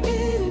holding it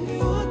in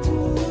for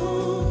too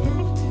long.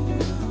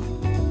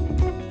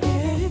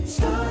 Yeah, it's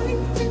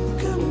starting to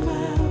come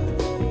out.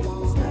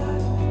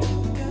 Starting to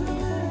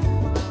come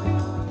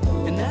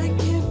out. And I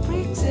can't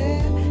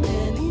pretend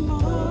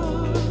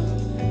anymore.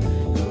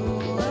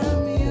 Oh,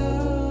 I'm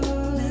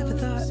yours. Never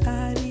thought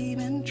I'd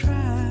even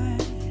try.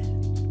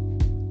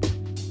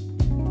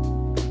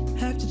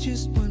 After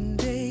just one